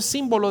decir, eso es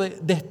símbolo de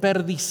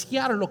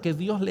desperdiciar lo que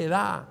Dios le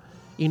da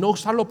y no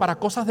usarlo para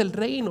cosas del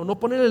reino, no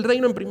poner el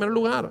reino en primer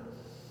lugar.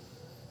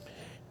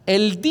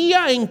 El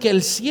día en que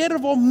el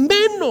siervo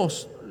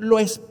menos lo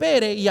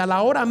espere y a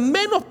la hora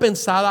menos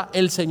pensada,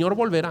 el Señor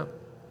volverá.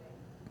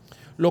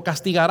 Lo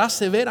castigará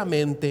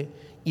severamente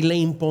y le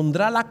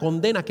impondrá la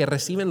condena que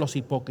reciben los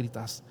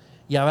hipócritas.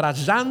 Y habrá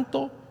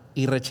llanto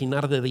y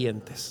rechinar de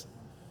dientes.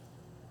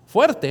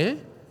 Fuerte,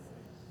 ¿eh?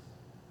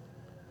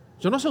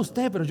 Yo no sé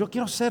usted, pero yo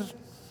quiero ser...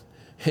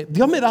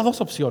 Dios me da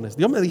dos opciones.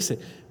 Dios me dice,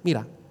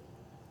 mira,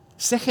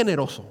 sé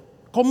generoso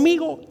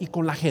conmigo y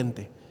con la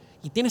gente.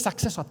 Y tienes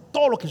acceso a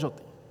todo lo que yo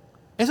tengo.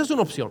 Esa es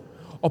una opción.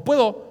 O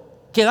puedo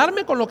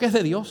quedarme con lo que es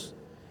de Dios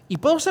y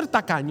puedo ser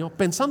tacaño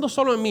pensando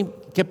solo en mí.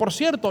 Que por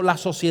cierto, la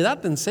sociedad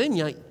te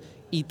enseña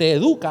y te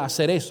educa a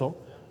hacer eso.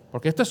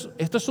 Porque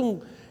esto es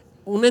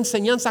una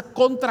enseñanza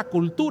contra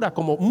cultura.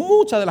 Como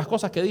muchas de las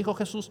cosas que dijo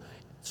Jesús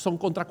son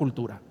contra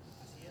cultura.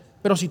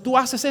 Pero si tú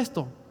haces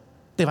esto,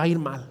 te va a ir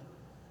mal.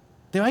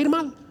 Te va a ir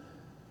mal.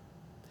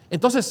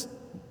 Entonces,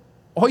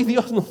 hoy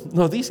Dios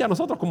nos dice a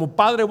nosotros como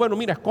Padre bueno,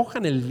 mira,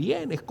 escojan el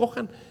bien,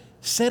 escojan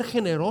ser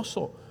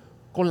generoso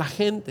con la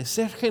gente,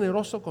 ser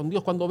generoso con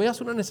Dios. Cuando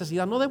veas una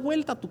necesidad, no des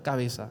vuelta tu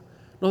cabeza,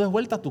 no des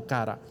vuelta tu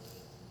cara.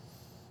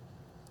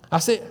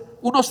 Hace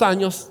unos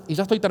años, y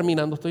ya estoy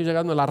terminando, estoy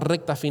llegando a la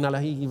recta final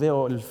ahí y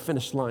veo el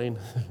finish line.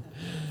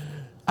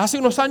 Hace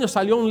unos años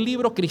salió un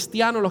libro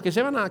cristiano, los que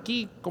llevan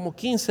aquí como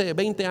 15,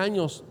 20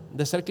 años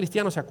de ser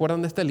cristianos, ¿se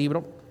acuerdan de este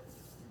libro?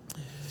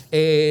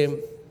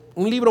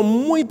 Un libro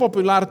muy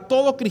popular,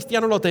 todo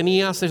cristiano lo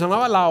tenía, se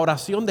llamaba La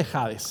Oración de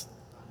Jabes.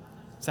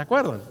 ¿Se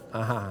acuerdan?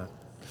 Ajá.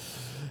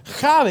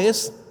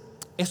 Jabes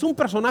es un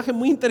personaje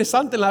muy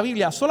interesante en la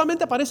Biblia.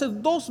 Solamente aparece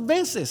 2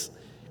 veces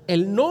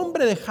el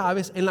nombre de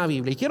Jabes en la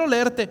Biblia. Y quiero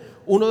leerte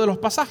uno de los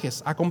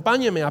pasajes.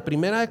 Acompáñeme a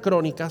Primera de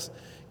Crónicas,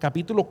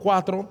 capítulo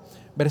 4,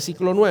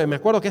 versículo 9. Me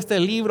acuerdo que este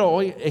libro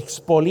hoy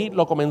Expolit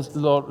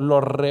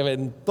lo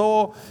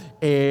reventó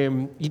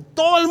y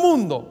todo el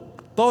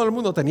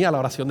mundo tenía la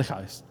oración de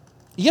Jabes.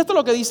 Y esto es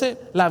lo que dice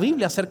la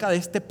Biblia acerca de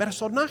este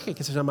personaje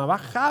que se llamaba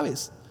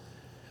Jabes.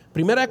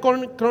 Primera de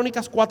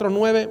Crónicas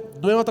 4:9,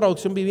 nueva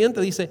traducción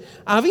viviente, dice: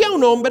 había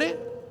un hombre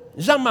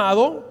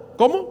llamado,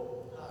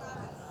 ¿cómo?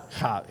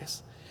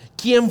 Jabes,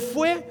 quien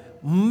fue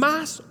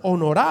más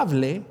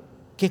honorable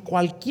que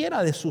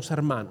cualquiera de sus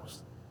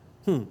hermanos.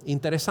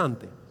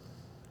 Interesante.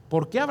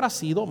 ¿Por qué habrá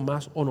sido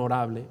más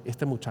honorable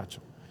este muchacho?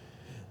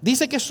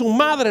 Dice que su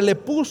madre le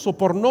puso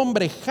por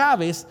nombre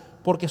Jabes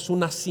porque su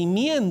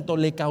nacimiento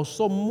le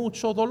causó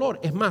mucho dolor.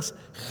 Es más,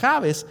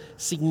 Jabes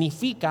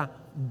significa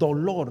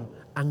dolor,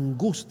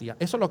 angustia.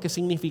 Eso es lo que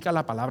significa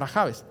la palabra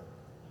Jabes.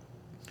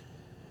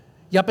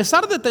 Y a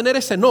pesar de tener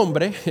ese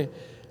nombre,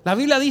 la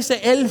Biblia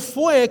dice, él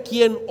fue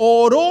quien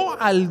oró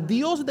al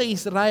Dios de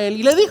Israel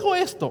y le dijo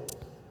esto.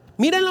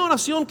 Miren la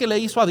oración que le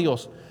hizo a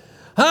Dios.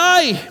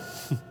 ¡Ay!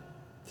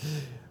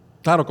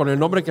 Claro, con el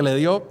nombre que le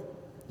dio,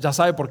 ya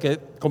sabe por qué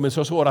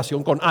comenzó su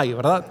oración con ay,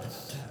 ¿verdad?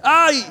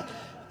 ¡Ay!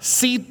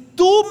 Si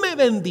tú me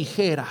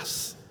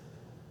bendijeras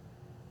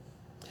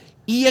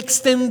y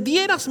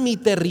extendieras mi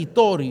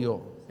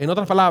territorio, en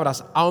otras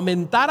palabras,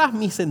 aumentaras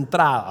mis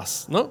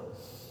entradas, ¿no?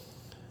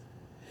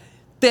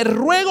 Te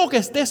ruego que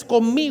estés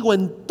conmigo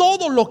en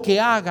todo lo que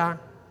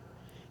haga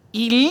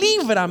y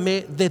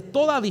líbrame de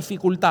toda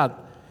dificultad.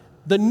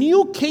 The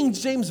New King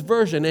James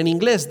Version en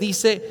inglés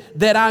dice,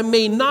 that I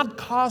may not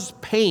cause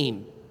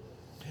pain.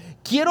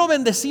 Quiero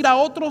bendecir a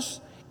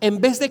otros en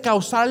vez de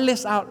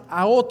causarles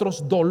a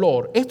otros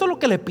dolor. Esto es lo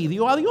que le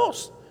pidió a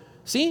Dios,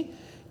 ¿sí?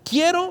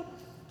 Quiero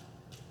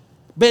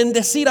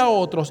bendecir a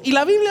otros. Y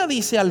la Biblia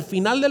dice al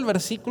final del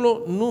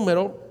versículo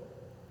número,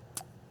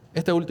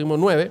 este último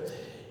 9,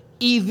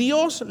 y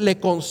Dios le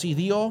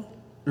concedió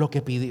lo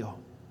que pidió.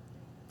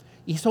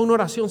 Hizo una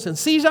oración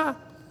sencilla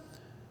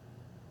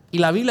y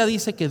la Biblia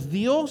dice que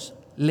Dios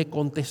le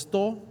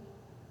contestó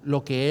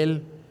lo que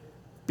él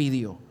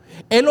pidió.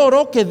 Él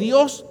oró que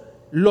Dios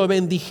lo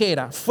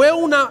bendijera. ¿Fue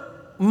una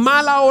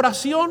mala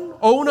oración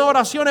o una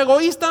oración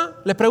egoísta?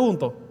 Les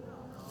pregunto.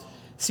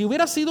 Si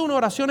hubiera sido una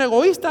oración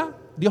egoísta,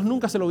 Dios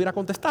nunca se lo hubiera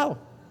contestado,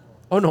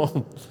 ¿o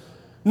no?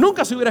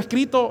 Nunca se hubiera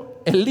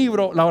escrito el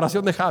libro La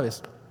Oración de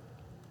Jabes.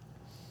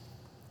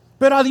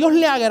 Pero a Dios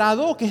le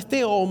agradó que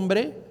este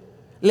hombre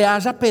le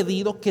haya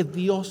pedido que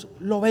Dios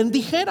lo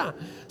bendijera.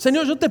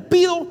 Señor, yo te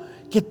pido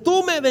que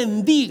tú me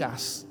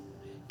bendigas,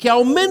 que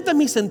aumentes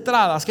mis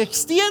entradas, que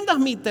extiendas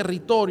mi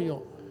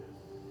territorio.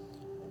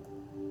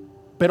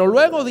 Pero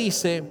luego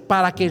dice,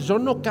 para que yo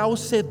no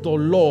cause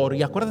dolor,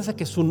 y acuérdense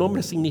que su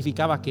nombre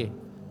significaba ¿qué?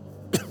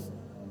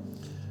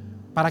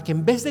 Para que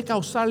en vez de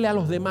causarle a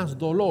los demás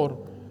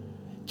dolor,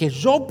 que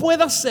yo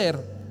pueda ser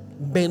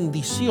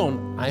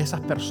bendición a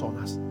esas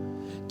personas.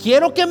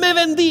 quiero que me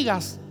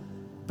bendigas,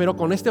 pero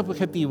con este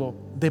objetivo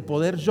de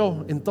poder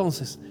yo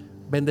entonces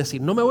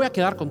bendecir. No me voy a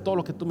quedar con todo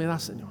lo que tú me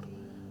das, Señor.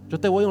 Yo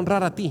te voy a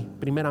honrar a ti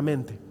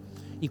primeramente.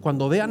 Y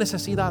cuando vea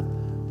necesidad,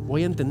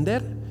 voy a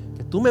entender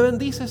que tú me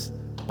bendices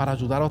para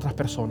ayudar a otras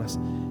personas.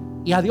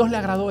 Y a Dios le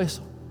agradó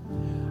eso.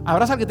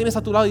 Abraza al que tienes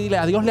a tu lado y dile: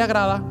 a Dios le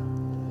agrada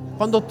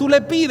cuando tú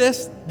le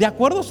pides de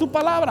acuerdo a su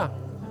palabra.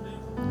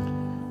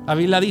 La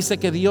Biblia dice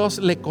que Dios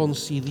le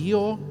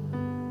concedió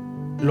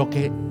lo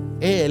que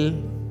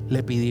Él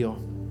le pidió.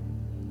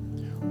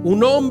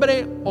 Un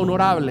hombre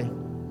honorable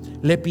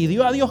le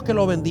pidió a Dios que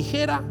lo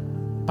bendijera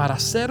para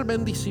hacer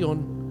bendición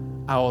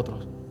a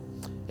otros.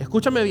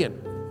 Escúchame bien,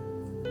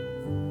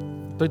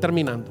 estoy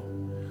terminando.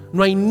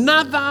 No hay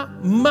nada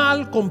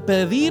mal con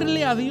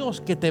pedirle a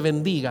Dios que te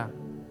bendiga,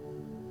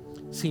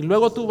 si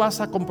luego tú vas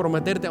a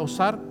comprometerte a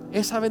usar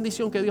esa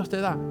bendición que Dios te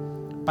da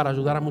para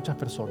ayudar a muchas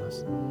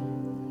personas.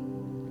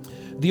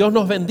 Dios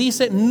nos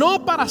bendice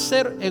no para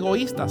ser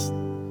egoístas.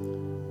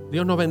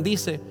 Dios nos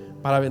bendice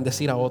para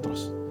bendecir a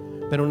otros.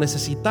 Pero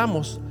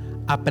necesitamos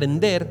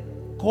aprender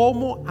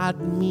cómo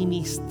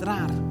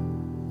administrar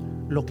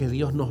lo que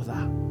Dios nos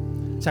da.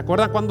 ¿Se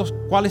acuerdan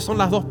cuáles son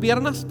las dos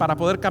piernas para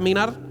poder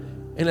caminar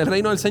en el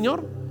reino del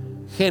Señor?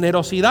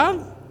 Generosidad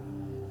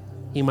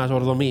y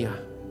mayordomía.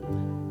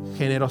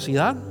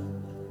 Generosidad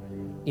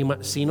y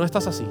si no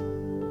estás así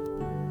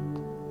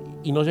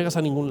y no llegas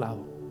a ningún lado,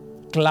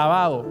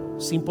 clavado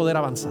sin poder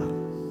avanzar.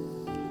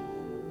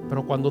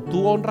 Pero cuando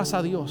tú honras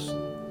a Dios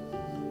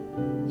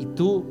y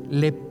tú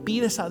le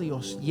pides a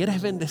Dios y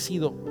eres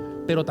bendecido,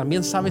 pero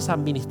también sabes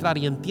administrar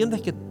y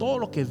entiendes que todo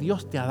lo que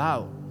Dios te ha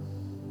dado,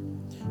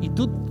 y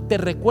tú te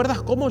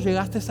recuerdas cómo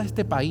llegaste a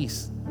este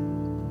país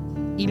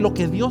y lo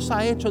que Dios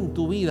ha hecho en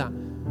tu vida.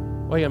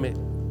 Óigame,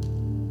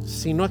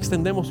 si no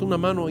extendemos una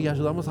mano y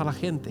ayudamos a la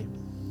gente,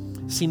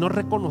 si no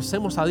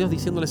reconocemos a Dios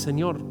diciéndole: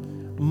 Señor,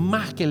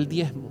 más que el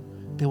diezmo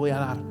te voy a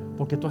dar,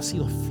 porque tú has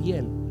sido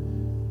fiel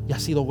y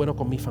has sido bueno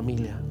con mi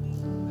familia.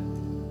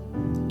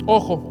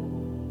 Ojo,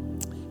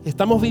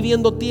 estamos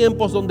viviendo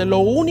tiempos donde lo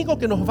único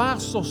que nos va a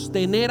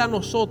sostener a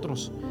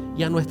nosotros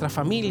y a nuestra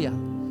familia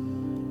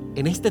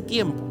en este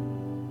tiempo,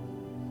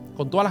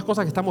 con todas las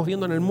cosas que estamos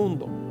viendo en el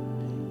mundo,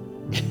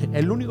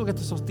 el único que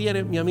te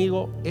sostiene, mi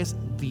amigo, es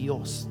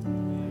Dios.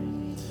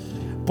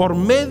 Por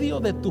medio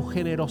de tu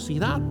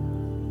generosidad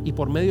y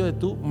por medio de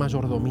tu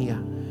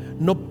mayordomía.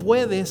 No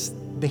puedes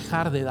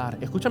dejar de dar.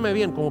 Escúchame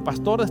bien, como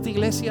pastor de esta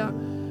iglesia,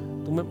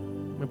 tú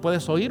me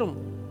puedes oír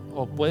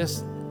o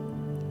puedes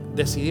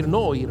decidir no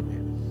oírme.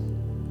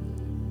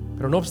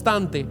 Pero no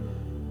obstante,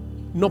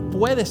 no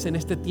puedes en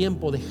este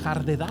tiempo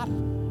dejar de dar.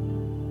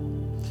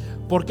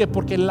 ¿Por qué?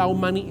 Porque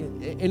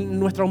en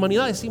nuestra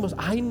humanidad decimos: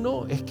 ay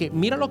no, es que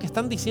mira lo que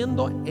están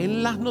diciendo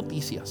en las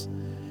noticias.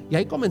 Y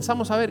ahí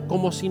comenzamos a ver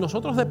como si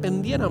nosotros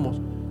dependiéramos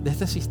de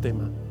este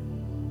sistema.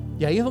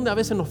 Y ahí es donde a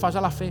veces nos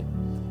falla la fe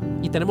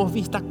y tenemos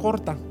vista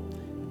corta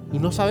y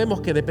no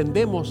sabemos que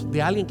dependemos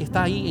de alguien que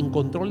está ahí en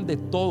control de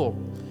todo.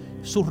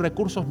 Sus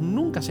recursos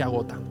nunca se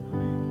agotan.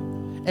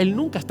 Él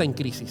nunca está en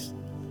crisis.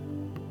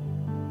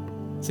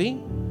 ¿Sí?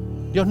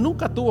 Dios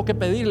nunca tuvo que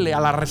pedirle a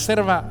la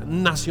Reserva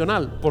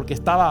Nacional porque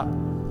estaba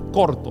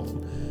corto.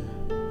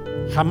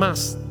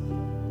 Jamás.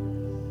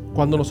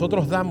 Cuando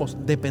nosotros damos,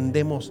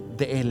 dependemos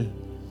de Él.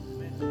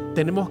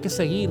 Tenemos que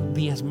seguir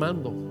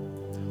diezmando,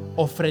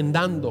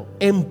 ofrendando,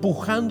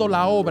 empujando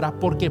la obra.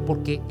 ¿Por qué?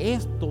 Porque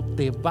esto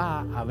te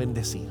va a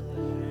bendecir.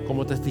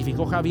 Como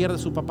testificó Javier de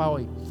su papá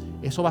hoy,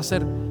 eso va a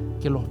hacer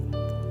que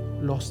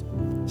los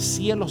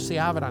cielos se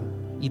abran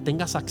y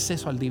tengas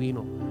acceso al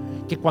divino.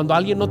 Que cuando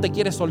alguien no te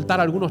quiere soltar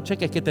algunos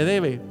cheques que te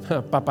debe,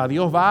 papá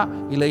Dios va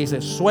y le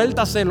dice: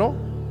 suéltaselo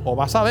o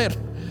vas a ver.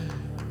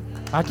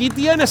 Aquí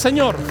tienes,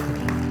 Señor.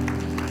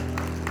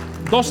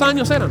 2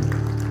 años eran.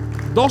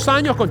 2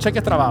 años con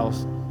cheques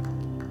trabados.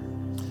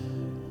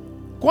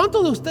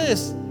 ¿Cuántos de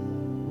ustedes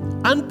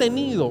han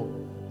tenido?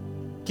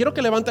 Quiero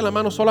que levanten la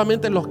mano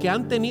solamente los que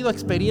han tenido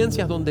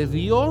experiencias donde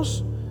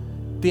Dios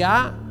te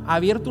ha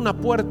abierto una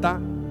puerta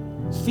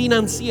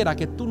financiera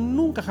que tú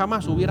nunca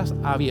jamás hubieras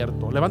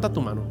abierto. Levanta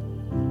tu mano.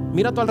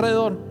 Mira a tu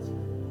alrededor.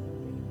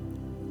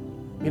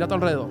 Mira a tu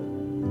alrededor.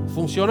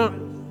 Funciona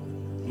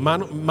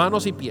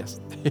manos y pies.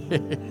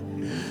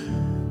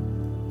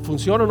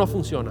 ¿Funciona o no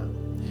funciona?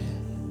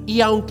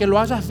 Y aunque lo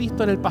hayas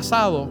visto en el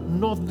pasado,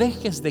 no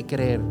dejes de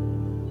creer,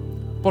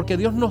 porque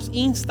Dios nos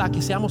insta a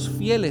que seamos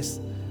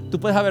fieles. Tú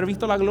puedes haber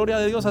visto la gloria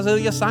de Dios hace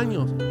 10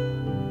 años,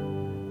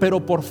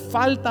 pero por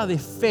falta de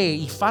fe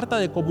y falta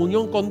de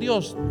comunión con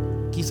Dios,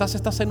 quizás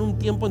estás en un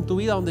tiempo en tu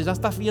vida donde ya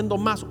estás viendo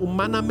más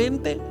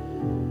humanamente,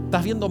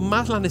 estás viendo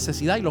más la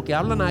necesidad y lo que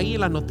hablan ahí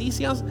en las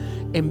noticias,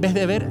 en vez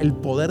de ver el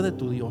poder de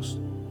tu Dios.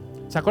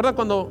 ¿Se acuerdan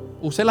cuando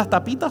usé las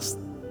tapitas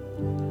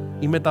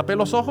y me tapé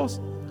los ojos?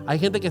 Hay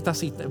gente que está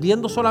así,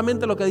 viendo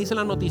solamente lo que dicen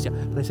las noticias.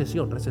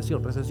 Recesión,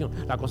 recesión, recesión.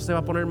 La cosa se va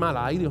a poner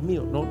mala. Ay, Dios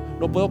mío,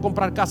 no puedo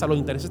comprar casa. Los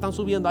intereses están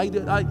subiendo. Ay.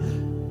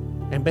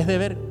 En vez de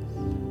ver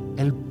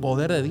el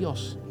poder de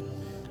Dios.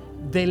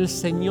 Del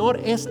Señor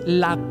es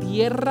la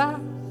tierra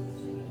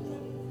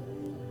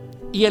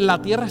Y en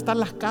la tierra están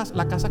la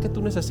casa que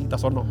tú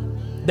necesitas, ¿o no?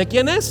 ¿De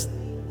quién es?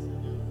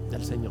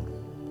 Del Señor.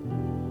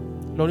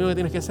 Lo único que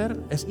tienes que hacer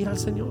es ir al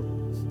Señor.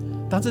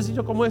 Tan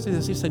sencillo como es, y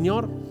decir: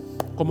 Señor,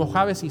 como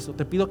Jabes hizo,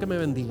 te pido que me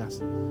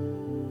bendigas.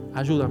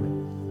 Ayúdame.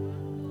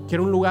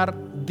 Quiero un lugar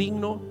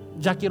digno.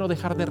 Ya quiero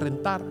dejar de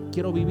rentar.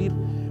 Quiero vivir.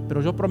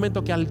 Pero yo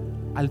prometo que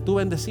al tú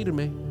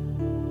bendecirme,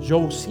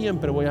 yo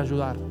siempre voy a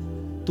ayudar.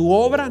 Tu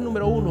obra,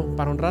 número 1,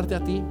 para honrarte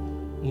a ti.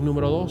 Y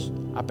número 2,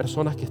 a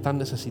personas que están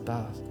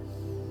necesitadas.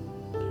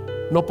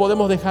 No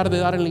podemos dejar de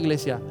dar en la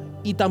iglesia.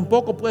 Y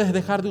tampoco puedes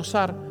dejar de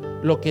usar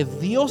lo que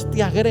Dios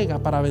te agrega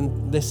para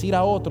bendecir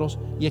a otros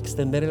y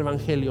extender el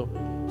evangelio.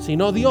 Si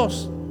no,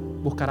 Dios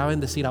buscará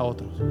bendecir a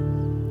otros.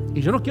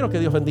 Y yo no quiero que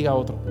Dios bendiga a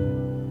otro.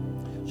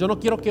 Yo no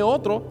quiero que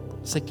otro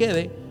se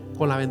quede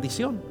con la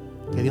bendición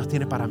que Dios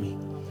tiene para mí.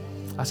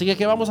 Así que,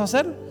 ¿qué vamos a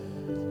hacer?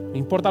 No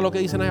importa lo que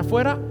dicen allá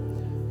afuera.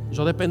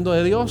 Yo dependo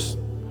de Dios,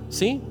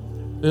 ¿sí?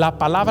 La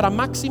palabra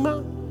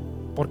máxima,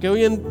 porque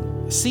hoy en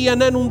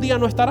CNN un día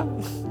no estará.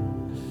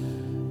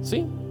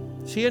 ¿Sí?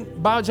 Sí,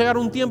 va a llegar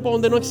un tiempo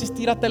donde no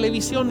existirá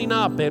televisión ni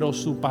nada, pero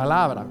su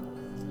palabra,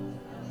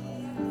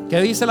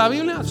 ¿qué dice la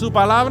Biblia? Su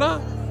palabra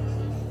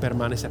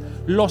permanecerá.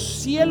 Los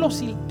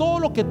cielos y todo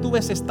lo que tú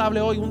ves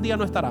estable hoy un día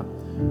no estará,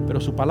 pero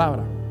su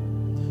palabra.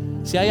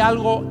 Si hay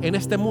algo en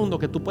este mundo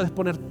que tú puedes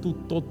poner tu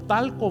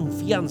total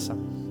confianza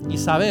y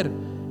saber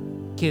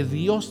que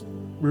Dios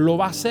lo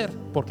va a hacer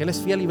porque Él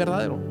es fiel y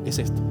verdadero, es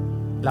esto: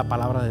 la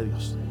palabra de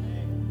Dios.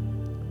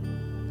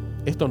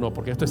 Esto no,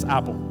 porque esto es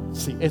Apple.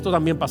 Sí, esto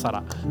también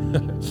pasará.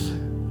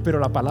 Pero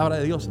la palabra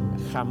de Dios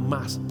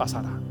jamás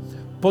pasará.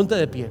 Ponte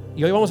de pie.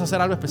 Y hoy vamos a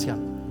hacer algo especial.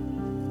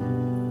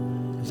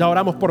 Ya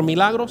oramos por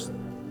milagros.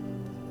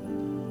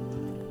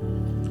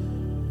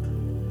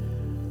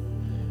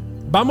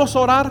 Vamos a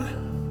orar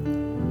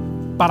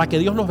para que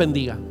Dios nos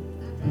bendiga.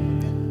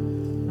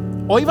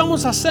 Hoy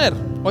vamos a hacer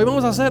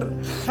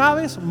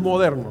Jabes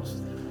modernos.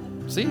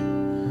 ¿Sí?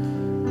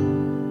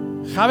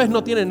 Jabes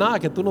no tiene nada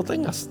que tú no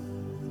tengas.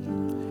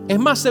 Es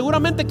más,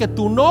 seguramente que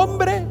tu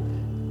nombre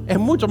es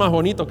mucho más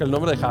bonito que el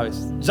nombre de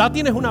Jabes. Ya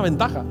tienes una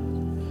ventaja.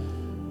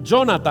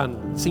 Jonathan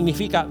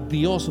significa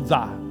Dios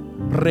da,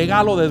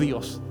 regalo de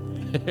Dios.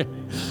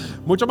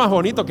 Mucho más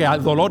bonito que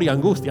dolor y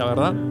angustia,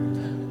 ¿verdad?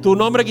 Tu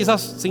nombre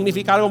quizás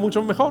significa algo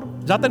mucho mejor.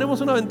 Ya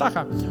tenemos una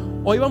ventaja.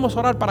 Hoy vamos a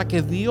orar para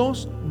que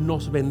Dios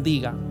nos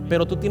bendiga.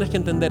 Pero tú tienes que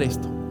entender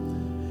esto: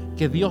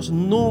 que Dios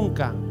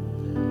nunca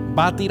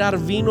va a tirar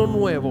vino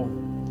nuevo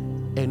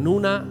en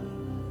una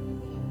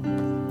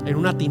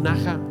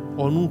tinaja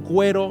o en un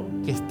cuero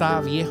que está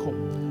viejo,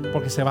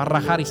 porque se va a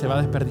rajar y se va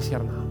a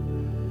desperdiciar nada.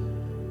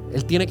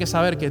 Él tiene que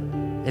saber que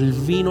el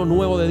vino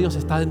nuevo de Dios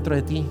está dentro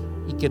de ti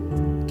y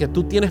que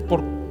tú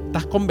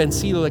estás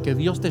convencido de que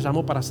Dios te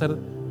llamó para ser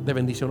de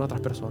bendición a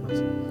otras personas.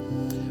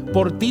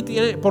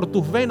 Por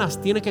tus venas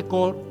tiene que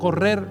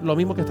correr lo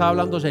mismo que estaba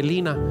hablando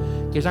Yelina,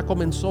 que ya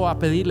comenzó a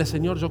pedirle: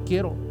 Señor, yo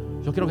quiero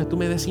que tú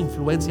me des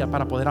influencia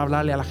para poder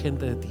hablarle a la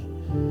gente de ti,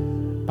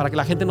 para que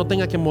la gente no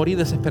tenga que morir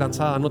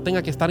desesperanzada, no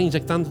tenga que estar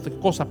inyectándote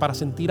cosas para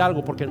sentir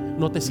algo porque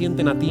no te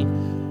sienten a ti,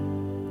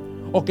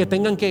 o que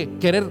tengan que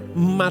querer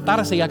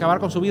matarse y acabar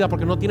con su vida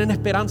porque no tienen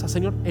esperanza.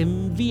 Señor,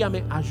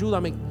 envíame,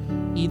 ayúdame.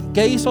 ¿Y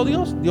qué hizo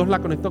Dios? Dios la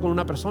conectó con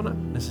una persona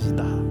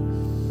necesitada.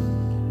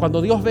 Cuando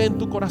Dios ve en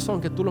tu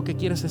corazón que tú lo que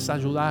quieres es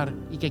ayudar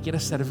y que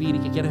quieres servir y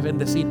que quieres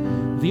bendecir,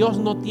 Dios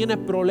no tiene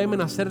problema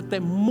en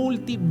hacerte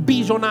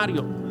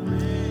multibillonario,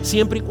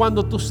 siempre y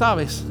cuando tú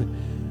sabes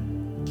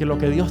que lo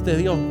que Dios te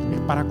dio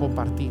es para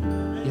compartir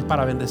y es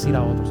para bendecir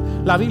a otros.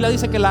 La Biblia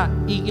dice que la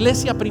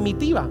iglesia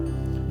primitiva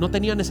no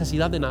tenía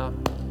necesidad de nada.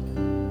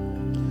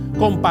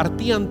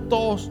 Compartían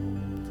todos,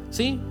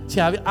 ¿sí? Si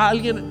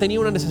alguien tenía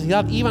una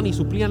necesidad, iban y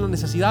suplían la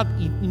necesidad,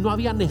 y no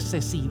había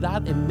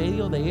necesidad en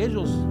medio de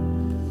ellos.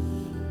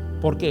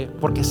 ¿Por qué?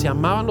 Porque se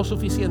amaban lo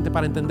suficiente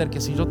para entender que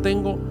si yo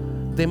tengo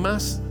de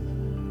más,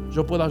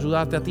 yo puedo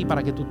ayudarte a ti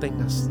para que tú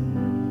tengas.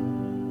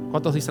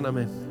 ¿Cuántos dicen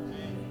amén?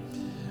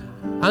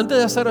 Antes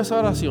de hacer esa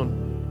oración,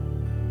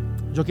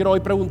 yo quiero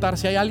hoy preguntar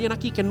si hay alguien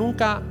aquí que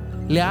nunca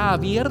le ha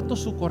abierto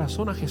su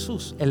corazón a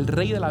Jesús, el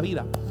Rey de la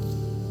vida.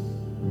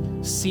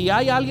 Si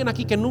hay alguien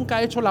aquí que nunca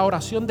ha hecho la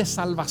oración de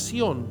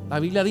salvación, la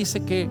Biblia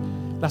dice que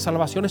la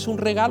salvación es un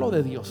regalo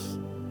de Dios.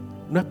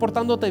 No es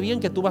portándote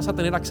bien que tú vas a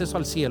tener acceso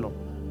al cielo.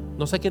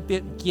 No sé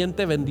quién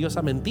te vendió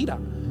esa mentira,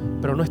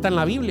 pero no está en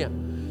la Biblia.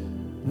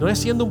 No es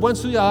siendo un buen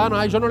ciudadano: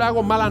 ay, yo no le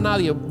hago mal a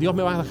nadie, Dios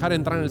me va a dejar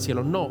entrar en el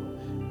cielo. No,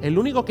 el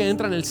único que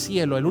entra en el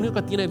cielo, el único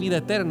que tiene vida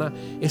eterna,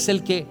 es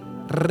el que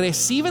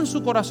recibe en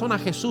su corazón a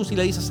Jesús y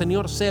le dice: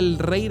 Señor, sé el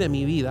Rey de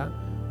mi vida,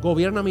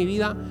 gobierna mi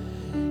vida.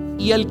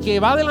 Y el que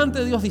va delante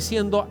de Dios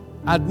diciendo: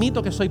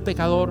 admito que soy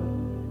pecador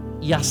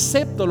y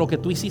acepto lo que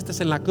tú hiciste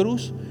en la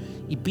cruz,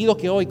 y pido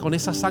que hoy con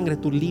esa sangre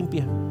tú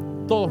limpies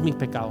todos mis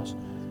pecados.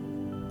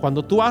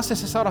 Cuando tú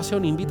haces esa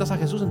oración e invitas a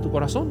Jesús en tu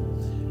corazón,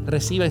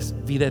 recibes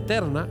vida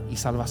eterna y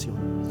salvación.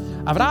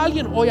 ¿Habrá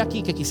alguien hoy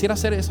aquí que quisiera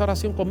hacer esa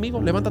oración conmigo?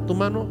 Levanta tu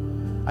mano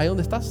ahí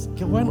donde estás.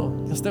 Qué bueno,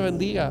 Dios te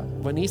bendiga.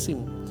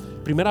 Buenísimo.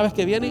 Primera vez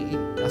que viene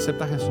y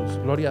acepta a Jesús.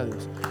 Gloria a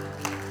Dios.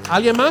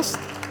 ¿Alguien más?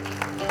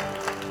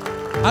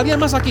 ¿Alguien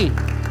más aquí?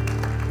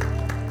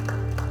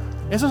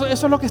 Eso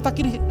es lo que está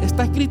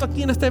escrito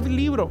aquí en este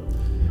libro.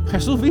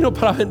 Jesús vino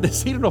para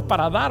bendecirnos,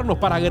 para darnos,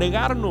 para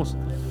agregarnos.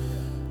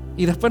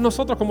 Y después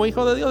nosotros como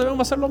hijos de Dios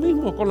debemos hacer lo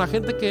mismo con la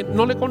gente que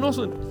no le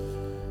conocen.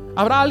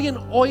 ¿Habrá alguien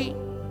hoy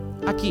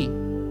aquí,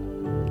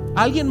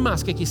 alguien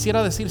más que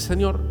quisiera decir: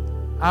 Señor,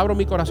 abro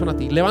mi corazón a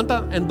ti?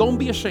 Levanta, and don't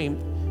be ashamed,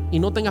 y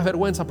no tengas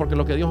vergüenza, porque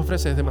lo que Dios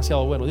ofrece es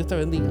demasiado bueno. Dios te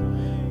bendiga.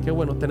 Qué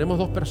bueno, tenemos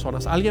 2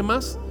 personas. ¿Alguien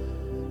más?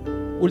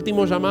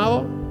 Último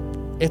llamado.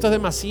 Esto es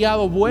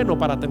demasiado bueno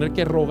para tener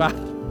que rogar.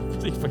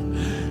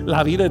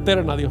 La vida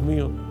eterna, Dios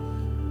mío.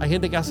 Hay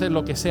gente que hace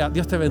lo que sea.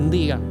 Dios te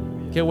bendiga.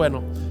 Qué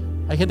bueno.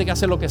 Hay gente que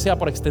hace lo que sea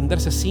por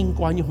extenderse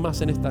 5 años más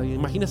en esta vida.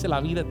 Imagínese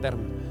la vida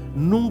eterna.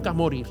 Nunca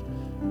morir.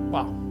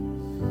 Wow.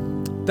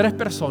 3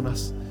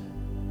 personas.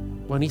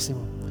 Buenísimo.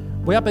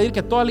 Voy a pedir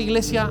que toda la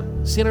iglesia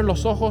cierre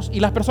los ojos, y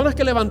las personas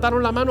que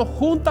levantaron la mano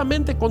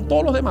juntamente con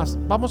todos los demás,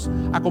 vamos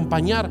a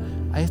acompañar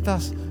a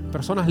estas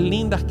personas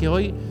lindas que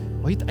hoy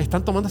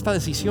están tomando esta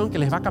decisión que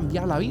les va a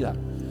cambiar la vida.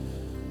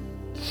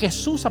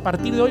 Jesús a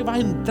partir de hoy va a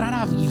entrar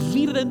a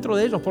vivir dentro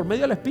de ellos por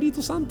medio del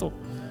Espíritu Santo.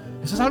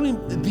 Eso es algo,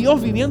 Dios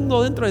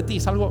viviendo dentro de ti,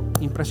 es algo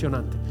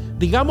impresionante.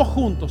 Digamos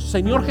juntos: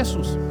 Señor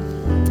Jesús,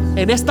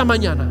 en esta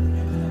mañana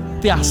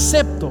te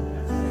acepto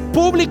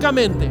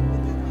públicamente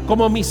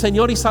como mi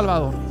Señor y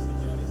Salvador.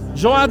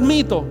 Yo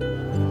admito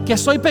que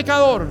soy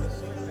pecador,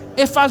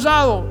 he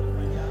fallado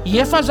y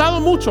he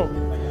fallado mucho,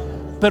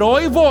 pero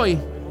hoy voy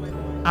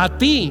a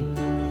ti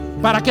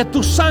para que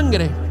tu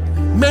sangre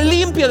me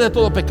limpie de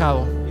todo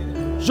pecado.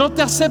 Yo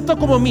te acepto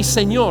como mi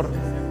Señor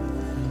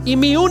y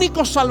mi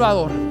único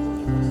Salvador,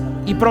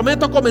 y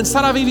prometo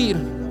comenzar a vivir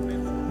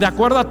de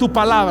acuerdo a tu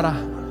palabra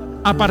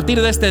a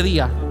partir de este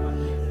día.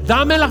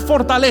 Dame la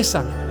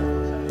fortaleza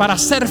para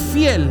ser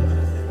fiel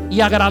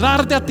y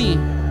agradarte a ti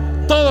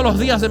todos los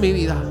días de mi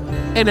vida.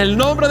 En el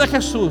nombre de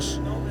Jesús.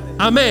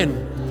 Amén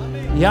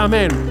y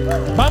amén.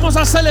 Vamos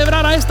a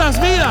celebrar a estas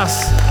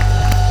vidas.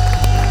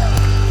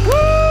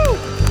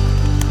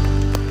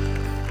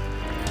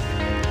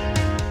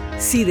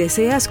 Si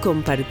deseas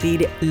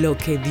compartir lo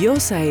que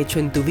Dios ha hecho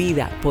en tu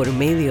vida por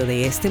medio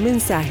de este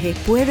mensaje,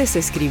 puedes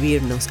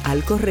escribirnos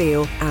al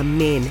correo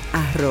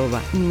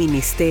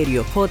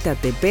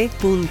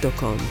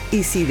amen@ministeriojtp.com.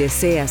 Y si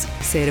deseas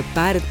ser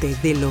parte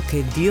de lo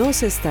que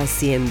Dios está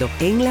haciendo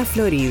en la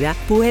Florida,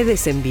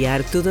 puedes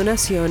enviar tu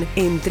donación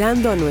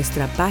entrando a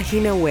nuestra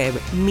página web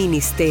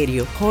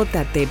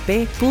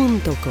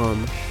ministeriojtp.com.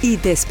 Y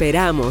te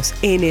esperamos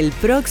en el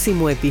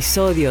próximo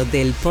episodio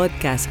del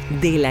podcast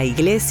de la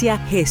Iglesia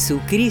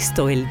Jesucristo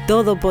el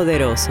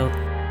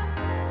Todopoderoso.